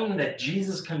explain that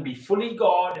Jesus can be fully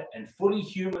God and fully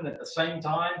human at the same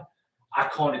time, I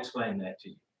can't explain that to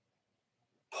you.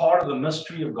 Part of the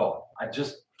mystery of God. I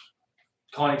just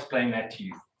can't explain that to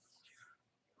you.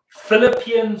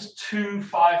 Philippians 2,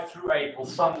 5 through 8 will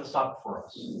sum this up for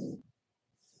us.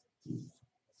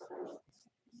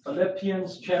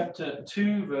 Philippians chapter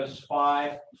 2, verse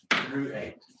 5 through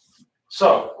 8.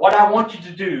 So, what I want you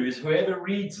to do is whoever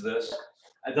reads this,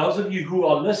 and those of you who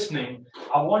are listening,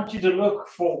 I want you to look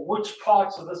for which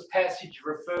parts of this passage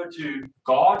refer to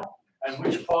God and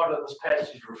which part of this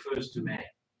passage refers to man.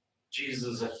 Jesus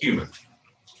is a human.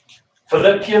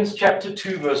 Philippians chapter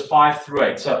 2, verse 5 through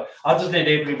 8. So I'll just let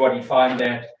everybody find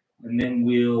that, and then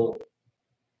we'll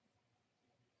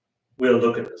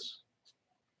look at this.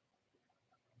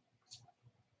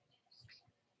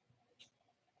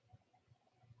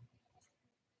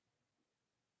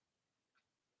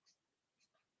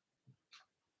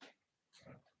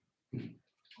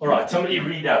 All right, somebody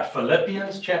read out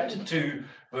Philippians chapter 2,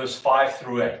 verse 5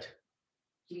 through 8.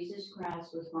 Jesus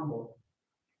Christ was humble,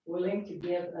 willing to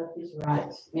give up his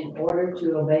rights in order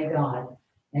to obey God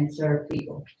and serve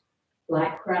people.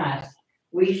 Like Christ,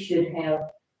 we should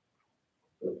have.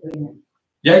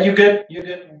 Yeah, you're good. You're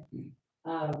good.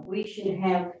 We should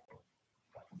have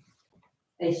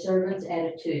a servant's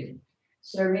attitude,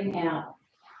 serving out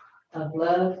of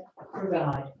love for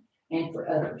God and for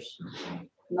others,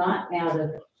 not out of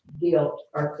guilt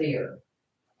or fear.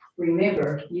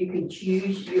 Remember, you can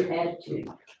choose your attitude.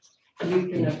 You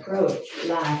can approach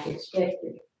life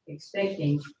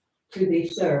expecting to be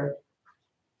served,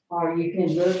 or you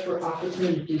can look for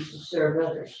opportunities to serve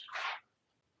others.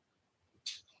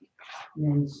 And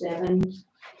then 7.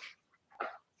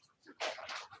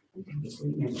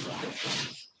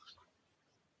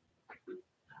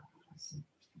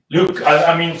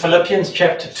 Philippians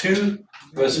chapter 2,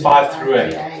 verse 5 through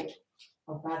 8.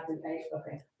 Oh, 5 through 8,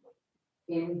 okay.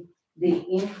 In the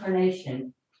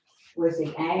incarnation was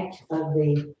the act of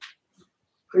the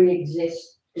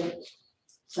pre-existent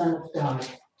Son of God,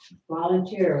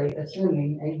 voluntarily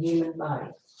assuming a human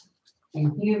body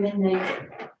and human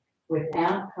nature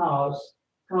without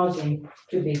causing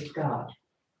to be God.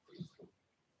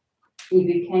 He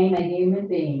became a human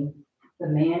being, the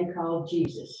man called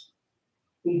Jesus.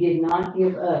 He did not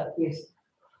give up his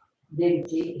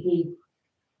dignity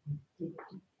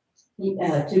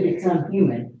to become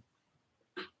human,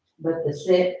 but he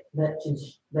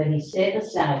set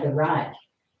aside the right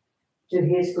to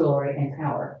his glory and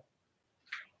power.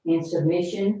 In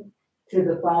submission to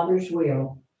the Father's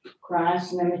will,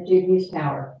 Christ limited his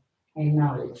power and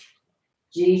knowledge.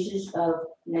 Jesus of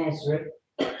Nazareth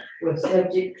was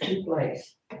subject to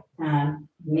place, time,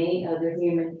 many other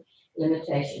human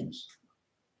limitations.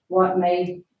 What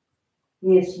made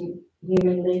his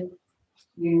humanity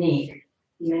unique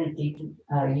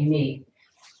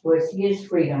was his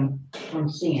freedom from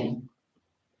sin.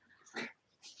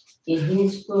 In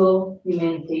his full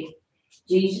humanity,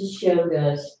 Jesus showed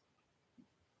us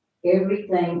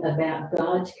everything about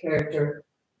God's character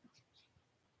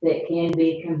that can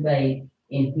be conveyed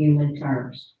in human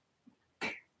terms.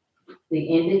 The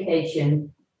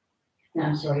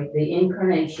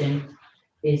incarnation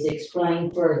is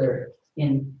explained further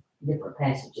in different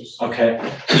passages. Okay.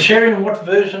 So Sharon, what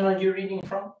version are you reading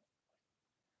from?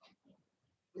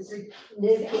 Is it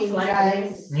New King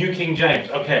James? New King James.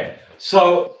 Okay.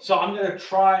 So I'm going to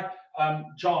try.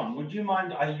 John, would you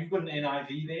mind? You got an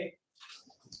NIV there?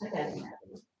 Okay.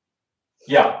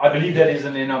 Yeah, I believe that is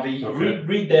an NIV. Okay.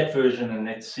 Read that version and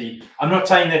let's see. I'm not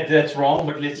saying that that's wrong,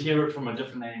 but let's hear it from a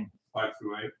different angle. 5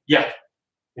 through 8. Yeah.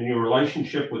 In your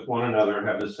relationship with one another,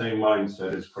 have the same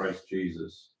mindset as Christ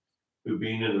Jesus, who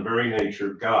being in the very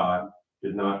nature God,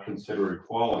 did not consider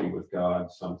equality with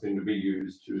God something to be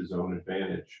used to his own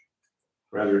advantage.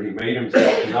 Rather, he made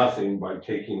himself nothing by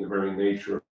taking the very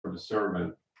nature of a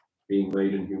servant, being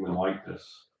made in human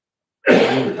likeness.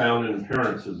 Being found in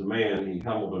appearance as a man, he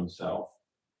humbled himself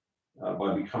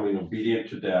by becoming obedient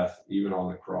to death, even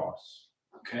on the cross.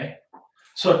 Okay.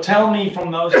 So tell me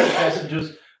from those two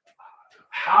passages,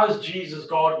 how is Jesus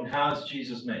God and how is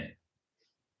Jesus man?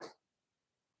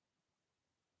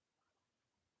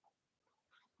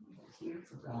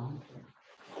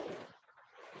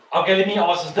 Okay, let me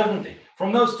ask this differently.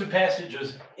 From those two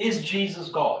passages, is Jesus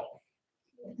God?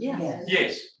 Yes.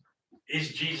 Yes.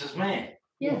 Is Jesus man?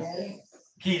 Yes.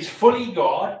 He is fully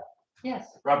God, Yes.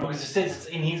 right? Because it says it's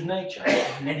in his nature.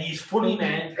 And he's fully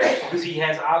man because he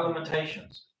has our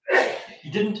limitations.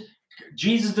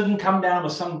 Jesus didn't come down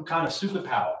with some kind of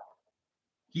superpower.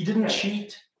 He didn't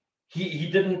cheat. He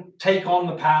didn't take on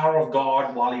the power of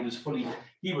God while he was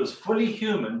fully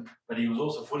human, but he was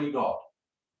also fully God.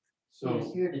 He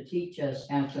is here to teach us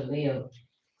how to live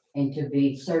and to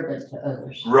be servant to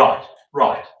others.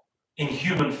 Right. In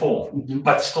human form, Mhm.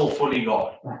 but still fully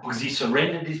God. Right. Because he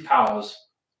surrendered his powers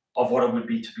of what it would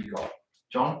be to be God.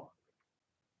 John?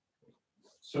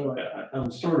 So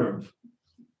I'm sort of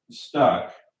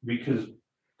stuck because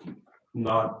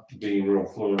not being real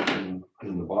fluent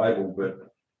in the Bible,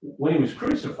 but when he was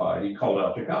crucified, he called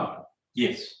out to God.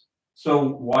 Yes. So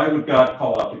why would God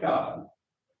call out to God?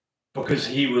 Because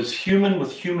he was human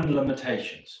with human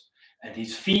limitations. And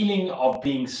his feeling of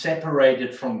being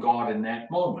separated from God in that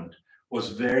moment was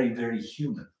very, very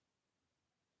human.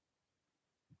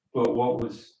 But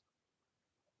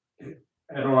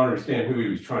I don't understand who he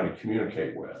was trying to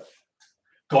communicate with.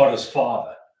 God as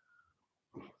Father.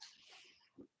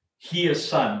 He as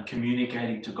Son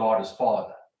communicating to God as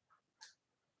Father.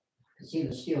 Because he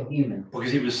was still human.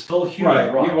 Because he was still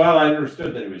human, right? Well, I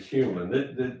understood that he was human.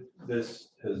 This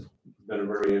has been a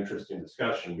very interesting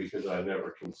discussion because I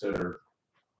never considered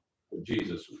that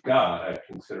Jesus was God. I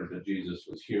considered that Jesus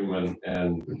was human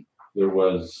and there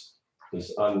was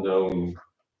this unknown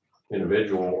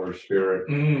individual or spirit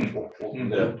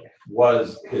that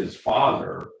was his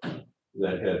father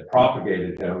that had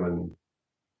propagated him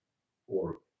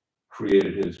or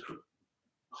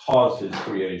caused his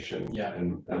creation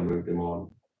and moved him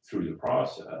on through the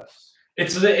process.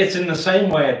 It's in the same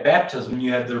way at baptism,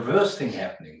 you have the reverse thing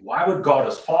happening. Why would God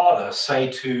as Father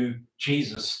say to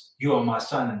Jesus, "You are my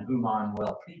Son in whom I am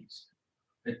well pleased"?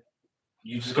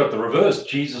 You just got the reverse,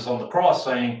 Jesus on the cross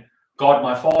saying, "God,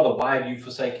 my Father, why have you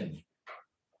forsaken me?"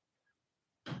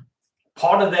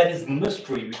 Part of that is the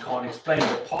mystery we can't explain,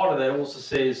 but part of that also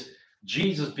says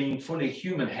Jesus, being fully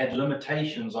human, had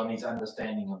limitations on his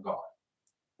understanding of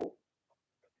God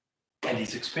and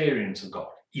his experience of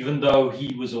God, even though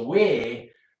he was aware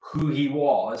who he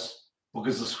was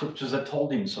because the scriptures had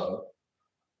told him so.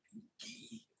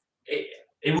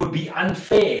 It would be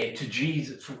unfair to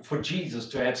Jesus for Jesus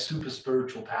to have super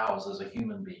spiritual powers as a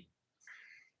human being.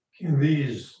 Can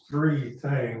these three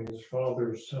things,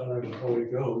 Father, Son, and Holy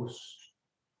Ghost,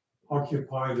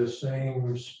 occupy the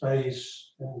same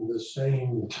space and the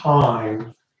same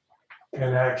time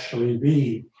and actually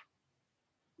be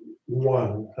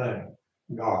one thing,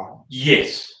 God?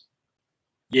 Yes.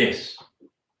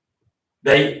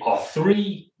 They are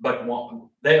three but one.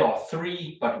 They are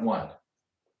three but one.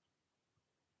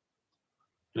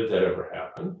 Did that ever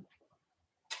happen?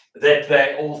 That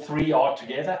they all three are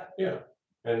together? Yeah,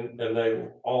 and they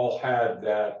all had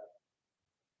that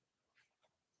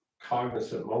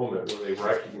cognizant moment where they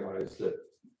recognized that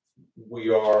we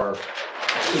are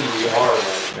who we are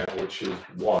right now, which is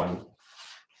one,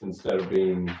 instead of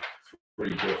being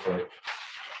three different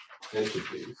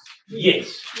entities.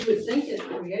 Yes. You would think at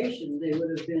creation, they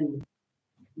would have been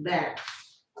that.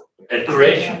 At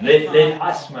creation, let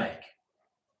us make.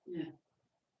 Yeah.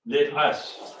 Let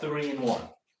us, 3 in 1,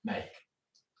 make.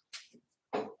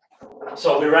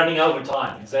 So we're running over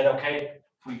time. Is that okay?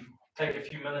 If we take a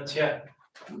few minutes here?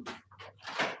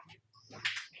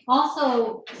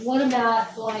 Also, what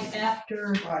about like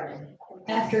after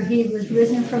he was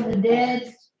risen from the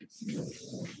dead?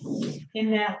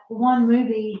 In that one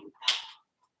movie,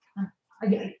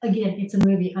 again, it's a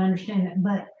movie, I understand that,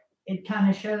 but it kind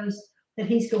of shows that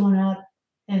he's going up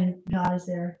and God is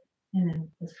there, and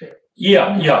then the Spirit.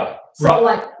 Yeah. So Right.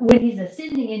 like when he's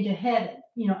ascending into heaven,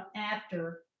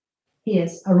 after he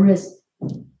is arisen.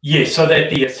 Yes, so that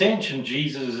the ascension,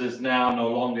 Jesus is now no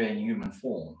longer in human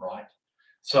form, right?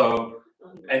 So,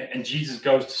 and Jesus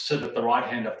goes to sit at the right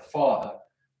hand of the Father,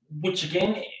 which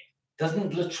again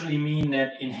doesn't literally mean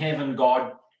that in heaven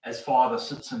God as Father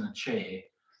sits in a chair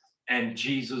and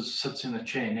Jesus sits in a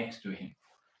chair next to him.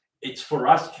 It's for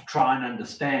us to try and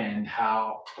understand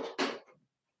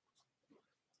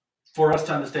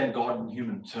God in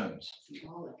human terms.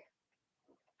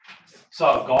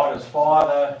 So God is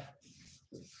Father,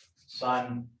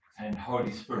 Son, and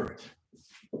Holy Spirit.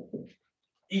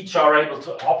 Each are able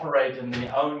to operate in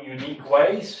their own unique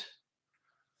ways.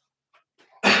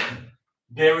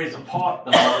 There is a part,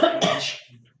 though, in which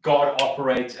God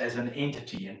operates as an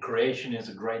entity, and creation is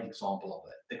a great example of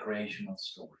that, the creation of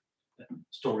story, the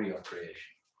story of creation.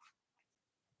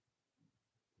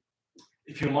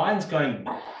 If your mind's going,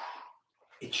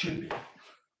 it should be.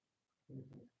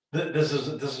 This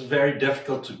is very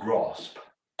difficult to grasp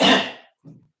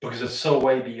because it's so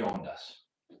way beyond us.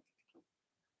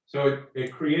 So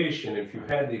at creation, if you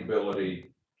had the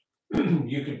ability,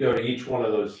 you could go to each one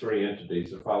of those three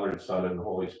entities, the Father, the Son, and the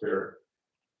Holy Spirit.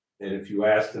 And if you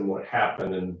asked them what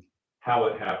happened and how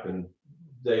it happened,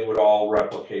 they would all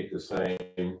replicate the same.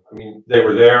 I mean, they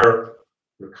were there,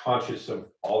 they're conscious of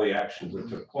all the actions that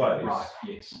took place. Right,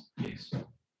 yes.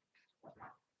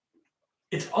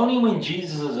 It's only when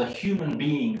Jesus is a human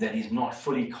being that he's not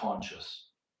fully conscious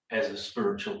as a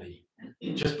spiritual being.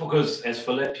 Just because, as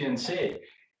Philippians said,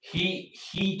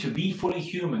 he to be fully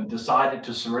human decided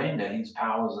to surrender his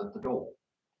powers at the door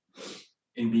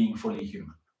in being fully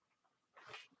human.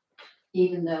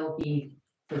 Even though he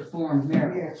performed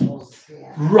miracles.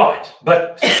 Yeah. Right,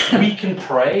 but we can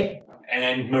pray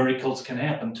and miracles can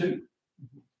happen too.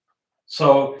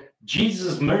 So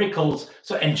Jesus' miracles,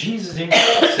 and Jesus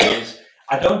himself says,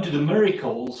 I don't do the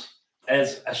miracles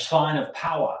as a sign of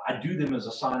power. I do them as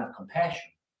a sign of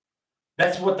compassion.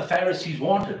 That's what the Pharisees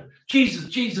wanted.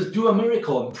 Jesus, do a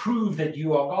miracle and prove that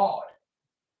you are God.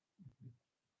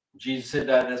 Jesus said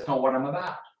that's not what I'm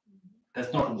about.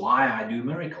 That's not why I do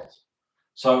miracles.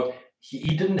 So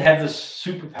he didn't have this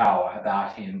superpower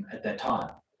about him at that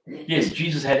time. Yes,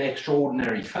 Jesus had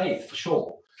extraordinary faith for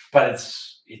sure, but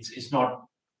it's not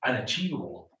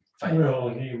unachievable faith. Well,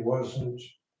 he wasn't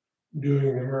doing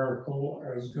the miracle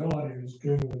as God, he was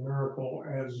doing the miracle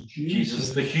as Jesus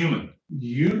the human.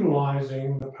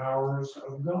 Utilizing the powers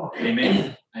of God.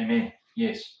 Amen.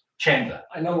 Yes. Chandler.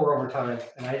 I know we're over time,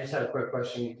 and I just had a quick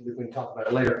question. We can talk about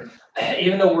it later.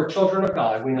 Even though we're children of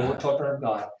God, we know we're children of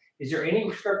God. Is there any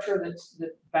scripture that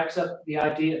backs up the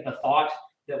idea, the thought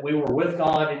that we were with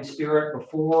God in spirit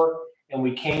before, and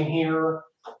we came here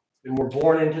and were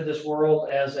born into this world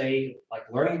as a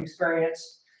learning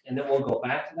experience, and then we'll go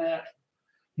back to that?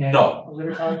 No.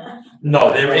 Later time?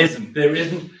 No, there isn't.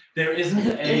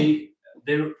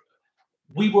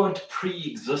 We weren't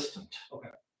pre-existent.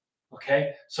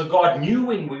 Okay. So God knew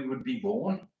when we would be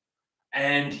born,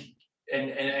 and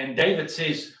David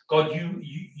says, God,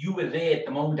 you were there at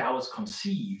the moment I was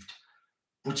conceived,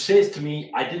 which says to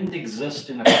me, I didn't exist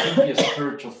in a previous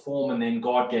spiritual form, and then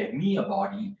God gave me a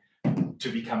body to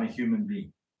become a human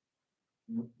being.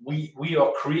 We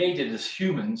are created as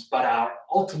humans, but our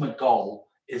ultimate goal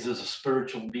is as a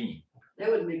spiritual being. That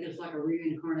would make us like a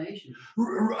reincarnation.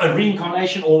 A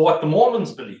reincarnation, or what the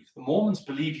Mormons believe. The Mormons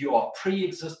believe you are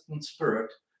pre-existent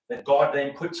spirit that God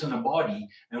then puts in a body,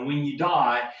 and when you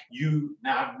die, you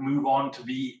now move on to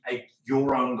be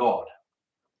your own God.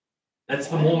 That's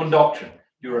the Mormon doctrine.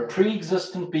 You're a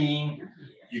pre-existent being,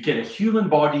 you get a human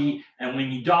body, and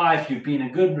when you die, if you've been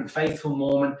a good and faithful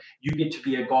Mormon, you get to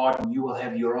be a God, and you will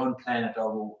have your own planet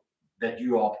over that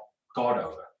you are God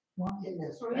over.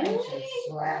 Goodness gracious,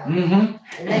 wow. Mm-hmm.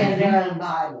 And they have their own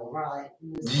Bible, right?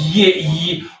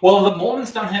 Yeah. Well, the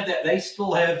Mormons don't have that. They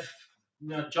still have,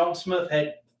 John Smith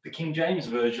had the King James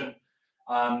Version.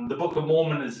 The Book of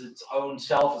Mormon is its own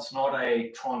self. It's not a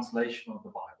translation of the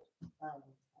Bible. Oh,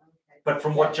 okay. But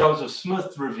from what Joseph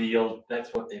Smith revealed,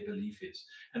 that's what their belief is.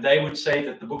 And they would say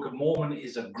that the Book of Mormon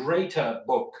is a greater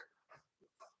book.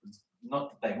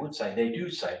 Not that they would say, they do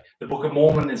say the Book of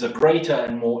Mormon is a greater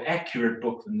and more accurate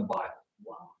book than the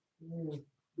Bible.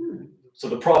 Mm. So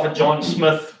the prophet John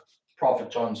Smith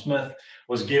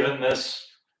was given this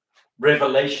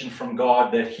revelation from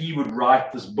God that he would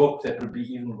write this book that would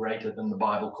be even greater than the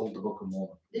Bible, called the Book of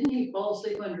Mormon. Didn't he fall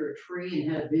asleep under a tree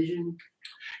and had a vision?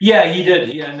 Yeah, he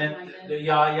did. Yeah, and then, Something like that?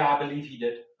 yeah, I believe he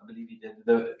did.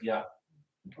 Yeah.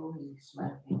 Holy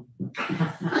smokes.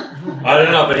 I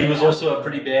don't know, but he was also a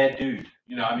pretty bad dude.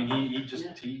 I mean,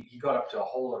 he got up to a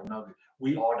whole lot of no good.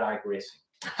 We are digressing.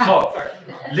 So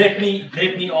let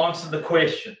me answer the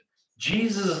question.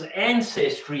 Jesus'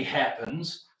 ancestry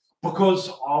happens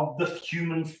because of the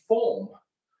human form,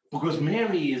 because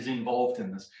Mary is involved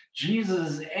in this.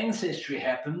 Jesus' ancestry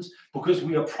happens because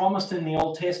we are promised in the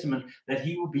Old Testament that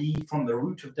he will be from the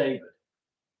root of David,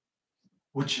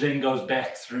 which then goes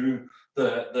back through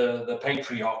the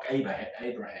patriarch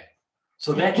Abraham.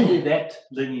 So that's where that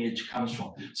lineage comes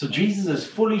from. So Jesus is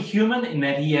fully human in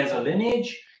that he has a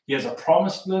lineage, he has a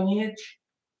promised lineage,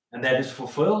 and that is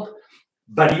fulfilled.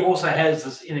 But he also has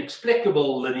this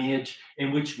inexplicable lineage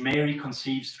in which Mary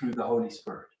conceives through the Holy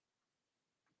Spirit.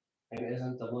 And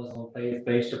isn't the Muslim faith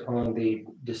based upon the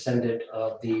descendant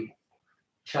of the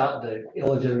child, the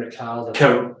illegitimate child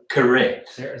of Correct.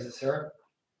 Sarah? Is it Sarah?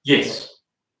 Yes.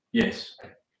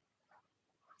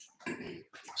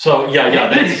 So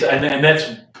that's and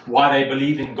that's why they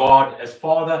believe in God as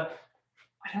Father.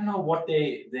 I don't know what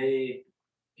their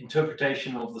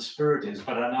interpretation of the Spirit is,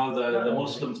 but I know the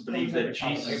Muslims believe that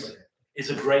Jesus is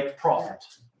a great prophet,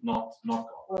 not God.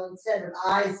 Well, instead of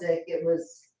Isaac, it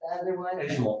was the other one.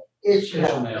 Ishmael.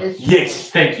 Ishmael.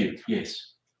 Yes, thank you.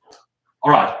 Yes.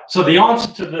 All right. So the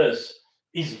answer to this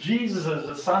is Jesus as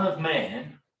the Son of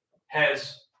Man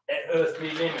has an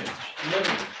earthly lineage.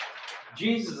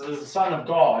 Jesus as the Son of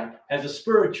God has a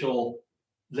spiritual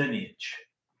lineage,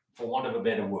 for want of a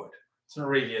better word. It's not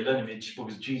really a lineage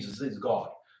because Jesus is God.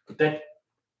 But that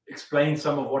explains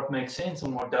some of what makes sense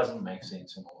and what doesn't make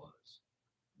sense in all of this.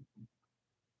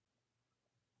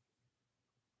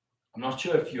 I'm not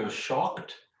sure if you're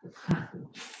shocked.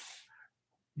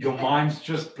 Your mind's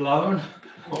just blown.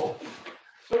 So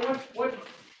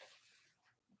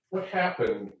what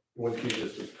happened when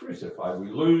Jesus was crucified? We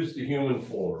lose the human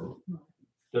form.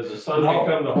 Does the Son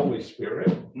become the Holy Spirit?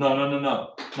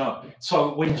 No.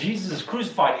 So when Jesus is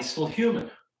crucified, he's still human.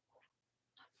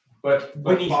 But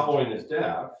following his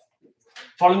death.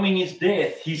 Following his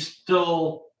death,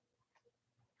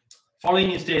 following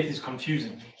his death is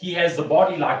confusing. He has the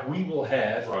body like we will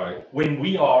have when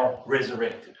we are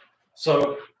resurrected.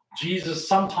 So Jesus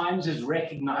sometimes is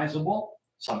recognizable,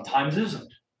 sometimes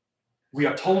isn't. We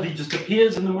are told he just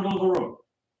appears in the middle of the room.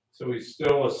 So he's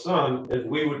still a son, as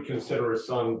we would consider a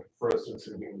son, for instance,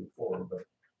 in human form, but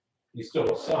he's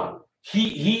still a son.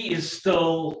 He is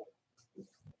still,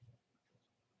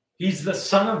 he's the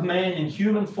Son of Man in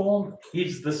human form.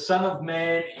 He's the Son of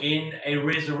Man in a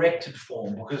resurrected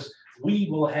form, because we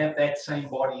will have that same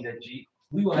body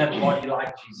we will have a body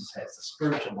like Jesus has, the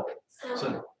spiritual body.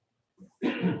 So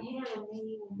he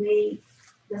will be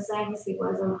the same as he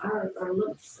was on earth, or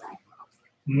look the same.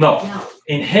 No.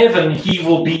 In heaven, he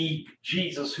will be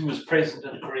Jesus who is present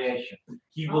in creation.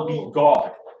 He will be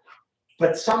God.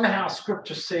 But somehow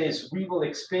scripture says we will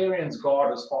experience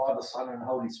God as Father, Son, and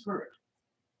Holy Spirit.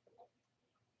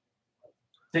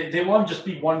 There won't just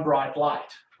be one bright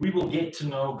light. We will get to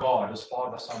know God as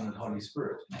Father, Son, and Holy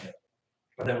Spirit.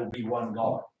 But there will be one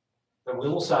God. But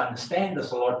we'll also understand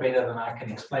this a lot better than I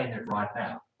can explain it right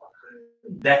now.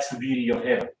 That's the beauty of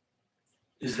heaven,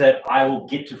 is that I will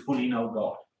get to fully know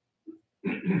God.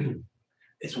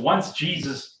 It's once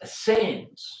Jesus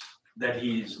ascends that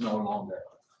he is no longer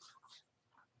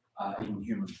in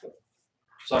human form.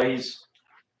 So he's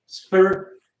spirit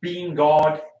being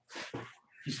God.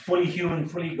 He's fully human,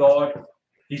 fully God.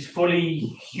 He's fully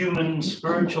human,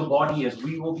 spiritual body as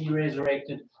we will be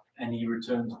resurrected, and he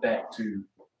returns back to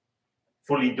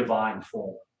fully divine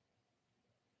form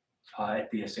at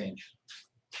the ascension.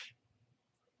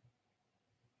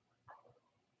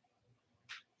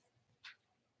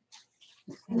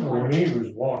 When he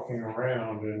was walking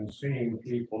around and seeing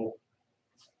people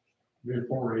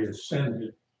before he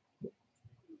ascended,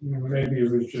 maybe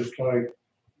it was just like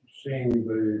seeing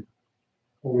the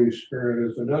Holy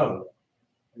Spirit is a dove.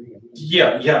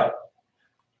 Yeah.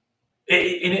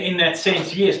 In that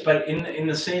sense, yes, but in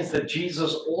the sense that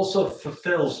Jesus also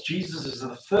fulfills, Jesus is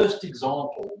the first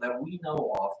example that we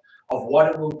know of what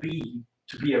it will be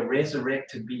to be a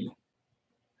resurrected being.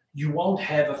 You won't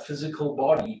have a physical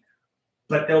body,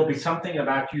 but there'll be something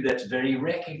about you that's very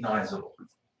recognizable.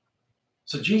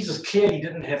 So Jesus clearly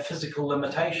didn't have physical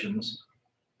limitations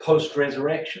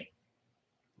post-resurrection,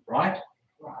 right?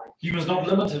 He was not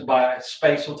limited by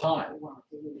space or time.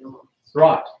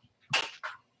 Right.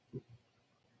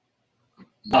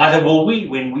 Neither will we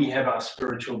when we have our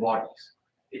spiritual bodies.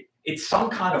 It's some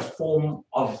kind of form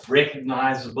of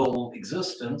recognizable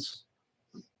existence,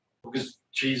 because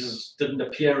Jesus didn't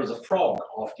appear as a frog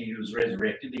after he was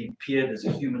resurrected. He appeared as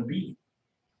a human being.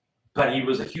 But he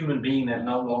was a human being that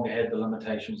no longer had the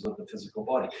limitations of the physical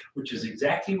body, which is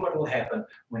exactly what will happen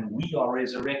when we are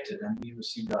resurrected and we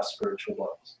receive our spiritual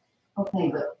bodies.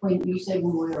 Okay, but when you say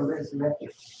when we are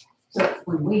resurrected, so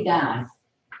when we die,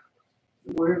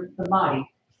 we're the body,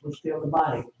 we're still the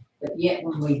body, but yet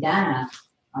when we die,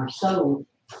 our soul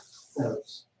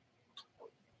goes.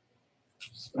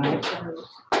 Right?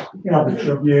 Yeah, but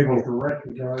you'll be able to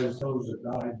recognize those that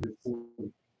died before.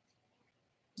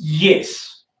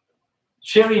 Yes.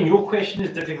 Sherry, and your question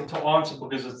is difficult to answer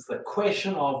because it's the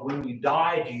question of when you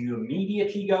die, do you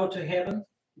immediately go to heaven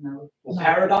or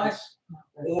paradise?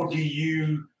 Or do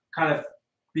you kind of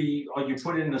are you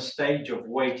put in a stage of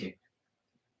waiting?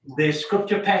 There's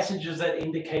scripture passages that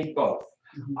indicate both.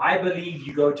 I believe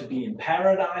you go to be in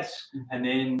paradise, and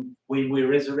then when we're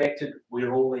resurrected,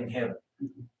 we're all in heaven.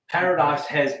 Paradise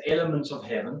has elements of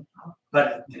heaven,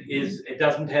 but it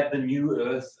doesn't have the new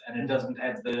earth, and it doesn't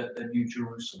have the new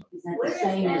Jerusalem. Is that the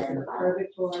same as the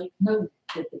purgatory that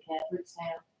the Catholics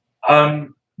have?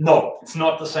 No, it's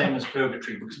not the same as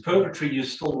purgatory, because purgatory, you're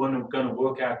still going to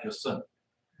work out your sin.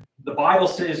 The Bible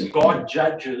says God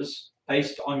judges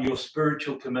based on your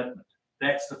spiritual commitment.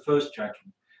 That's the first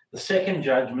judgment. The second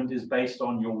judgment is based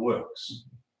on your works.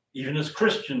 Even as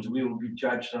Christians, we will be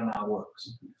judged on our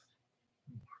works.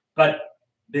 But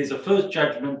there's a first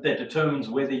judgment that determines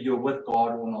whether you're with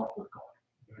God or not with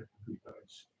God.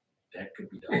 That could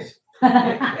be nice.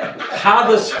 How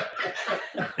does...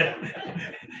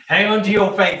 Hang on to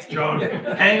your faith, John.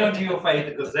 Hang on to your faith,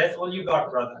 because that's all you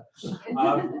got, brother.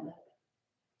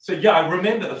 So yeah,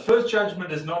 remember, the first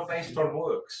judgment is not based on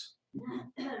works.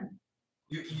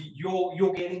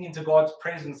 You're getting into God's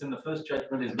presence, and the first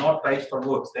judgment is not based on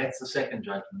works. That's the second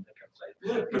judgment that comes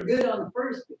later. Look, you're good on the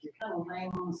first, but you're kind of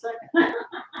lame on the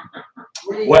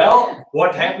second. Well,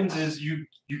 what happens is you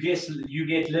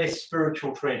get less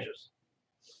spiritual treasures.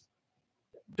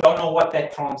 Don't know what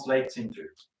that translates into.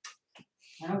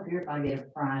 I don't care if I get a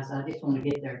prize, I just want to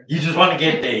get there. You just want to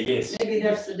get there, yes. Maybe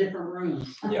that's the different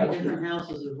rooms, Yeah. different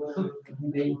houses or whatever.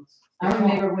 I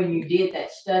remember when you did that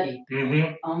study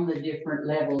Mm-hmm. on the different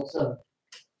levels of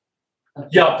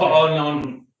Yeah,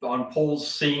 on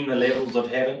Paul's seeing the levels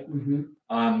of heaven.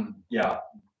 Yeah,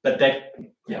 but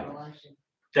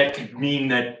that could mean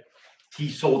that he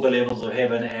saw the levels of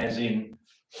heaven as in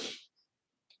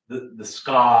the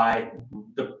sky,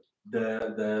 the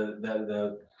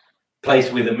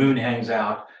place where the moon hangs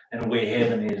out, and where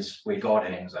heaven is, where God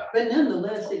hangs out. But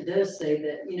nonetheless, it does say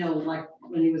that, like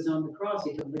when he was on the cross,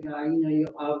 he told the guy,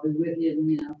 I'll be with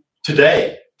you,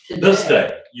 Today, this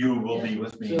day, you will be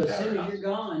with me So in as soon as paradise. you're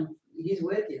gone, he's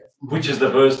with you. Which is the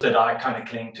verse that I kind of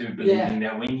cling to, believing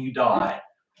that when you die,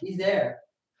 He's there.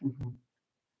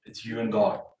 it's you and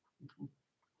God.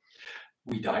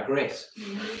 We digress.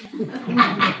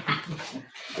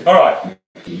 All right.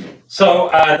 So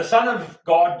the Son of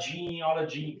God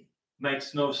genealogy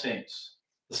makes no sense.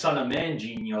 The Son of Man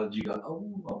genealogy goes,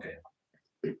 oh, okay.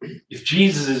 If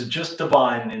Jesus is just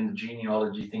divine, then the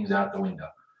genealogy thing's out the window.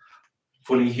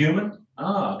 Fully human?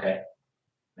 Oh, okay.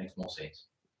 Makes more sense.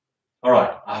 All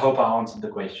right. I hope I answered the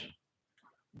question.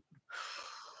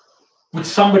 Would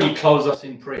somebody close us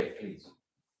in prayer, please?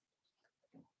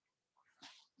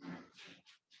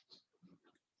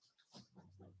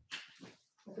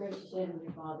 Gracious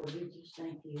Heavenly Father, we just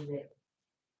thank you that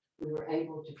we were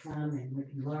able to come and we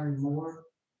can learn more.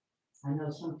 I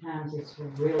know sometimes it's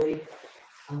really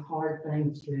a hard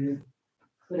thing to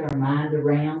put our mind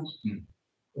around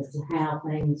as to how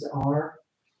things are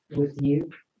with you.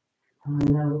 I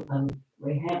know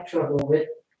we have trouble with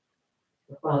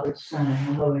the Father, Son, and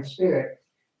the Holy Spirit,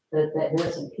 but that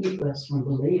doesn't keep us from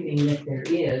believing that there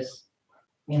is,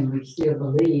 and we still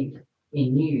believe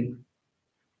in you.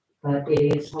 But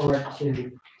it is hard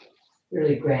to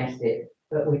really grasp it.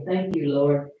 But we thank you,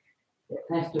 Lord, that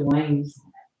Pastor Wayne's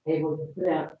able to put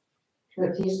out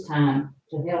took his time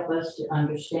to help us to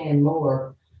understand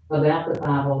more about the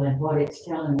Bible and what it's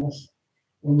telling us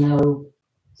and know,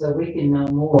 so we can know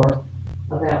more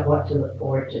about what to look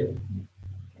forward to.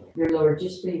 Dear Lord,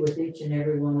 just be with each and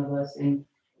every one of us and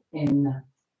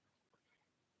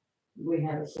we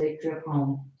have a safe trip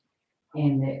home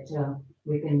and that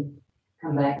we can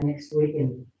come back next week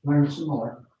and learn some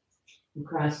more. In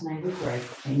Christ's name we pray.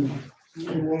 Amen.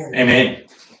 Amen.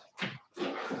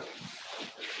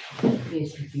 It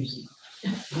is confusing.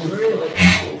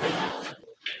 Really.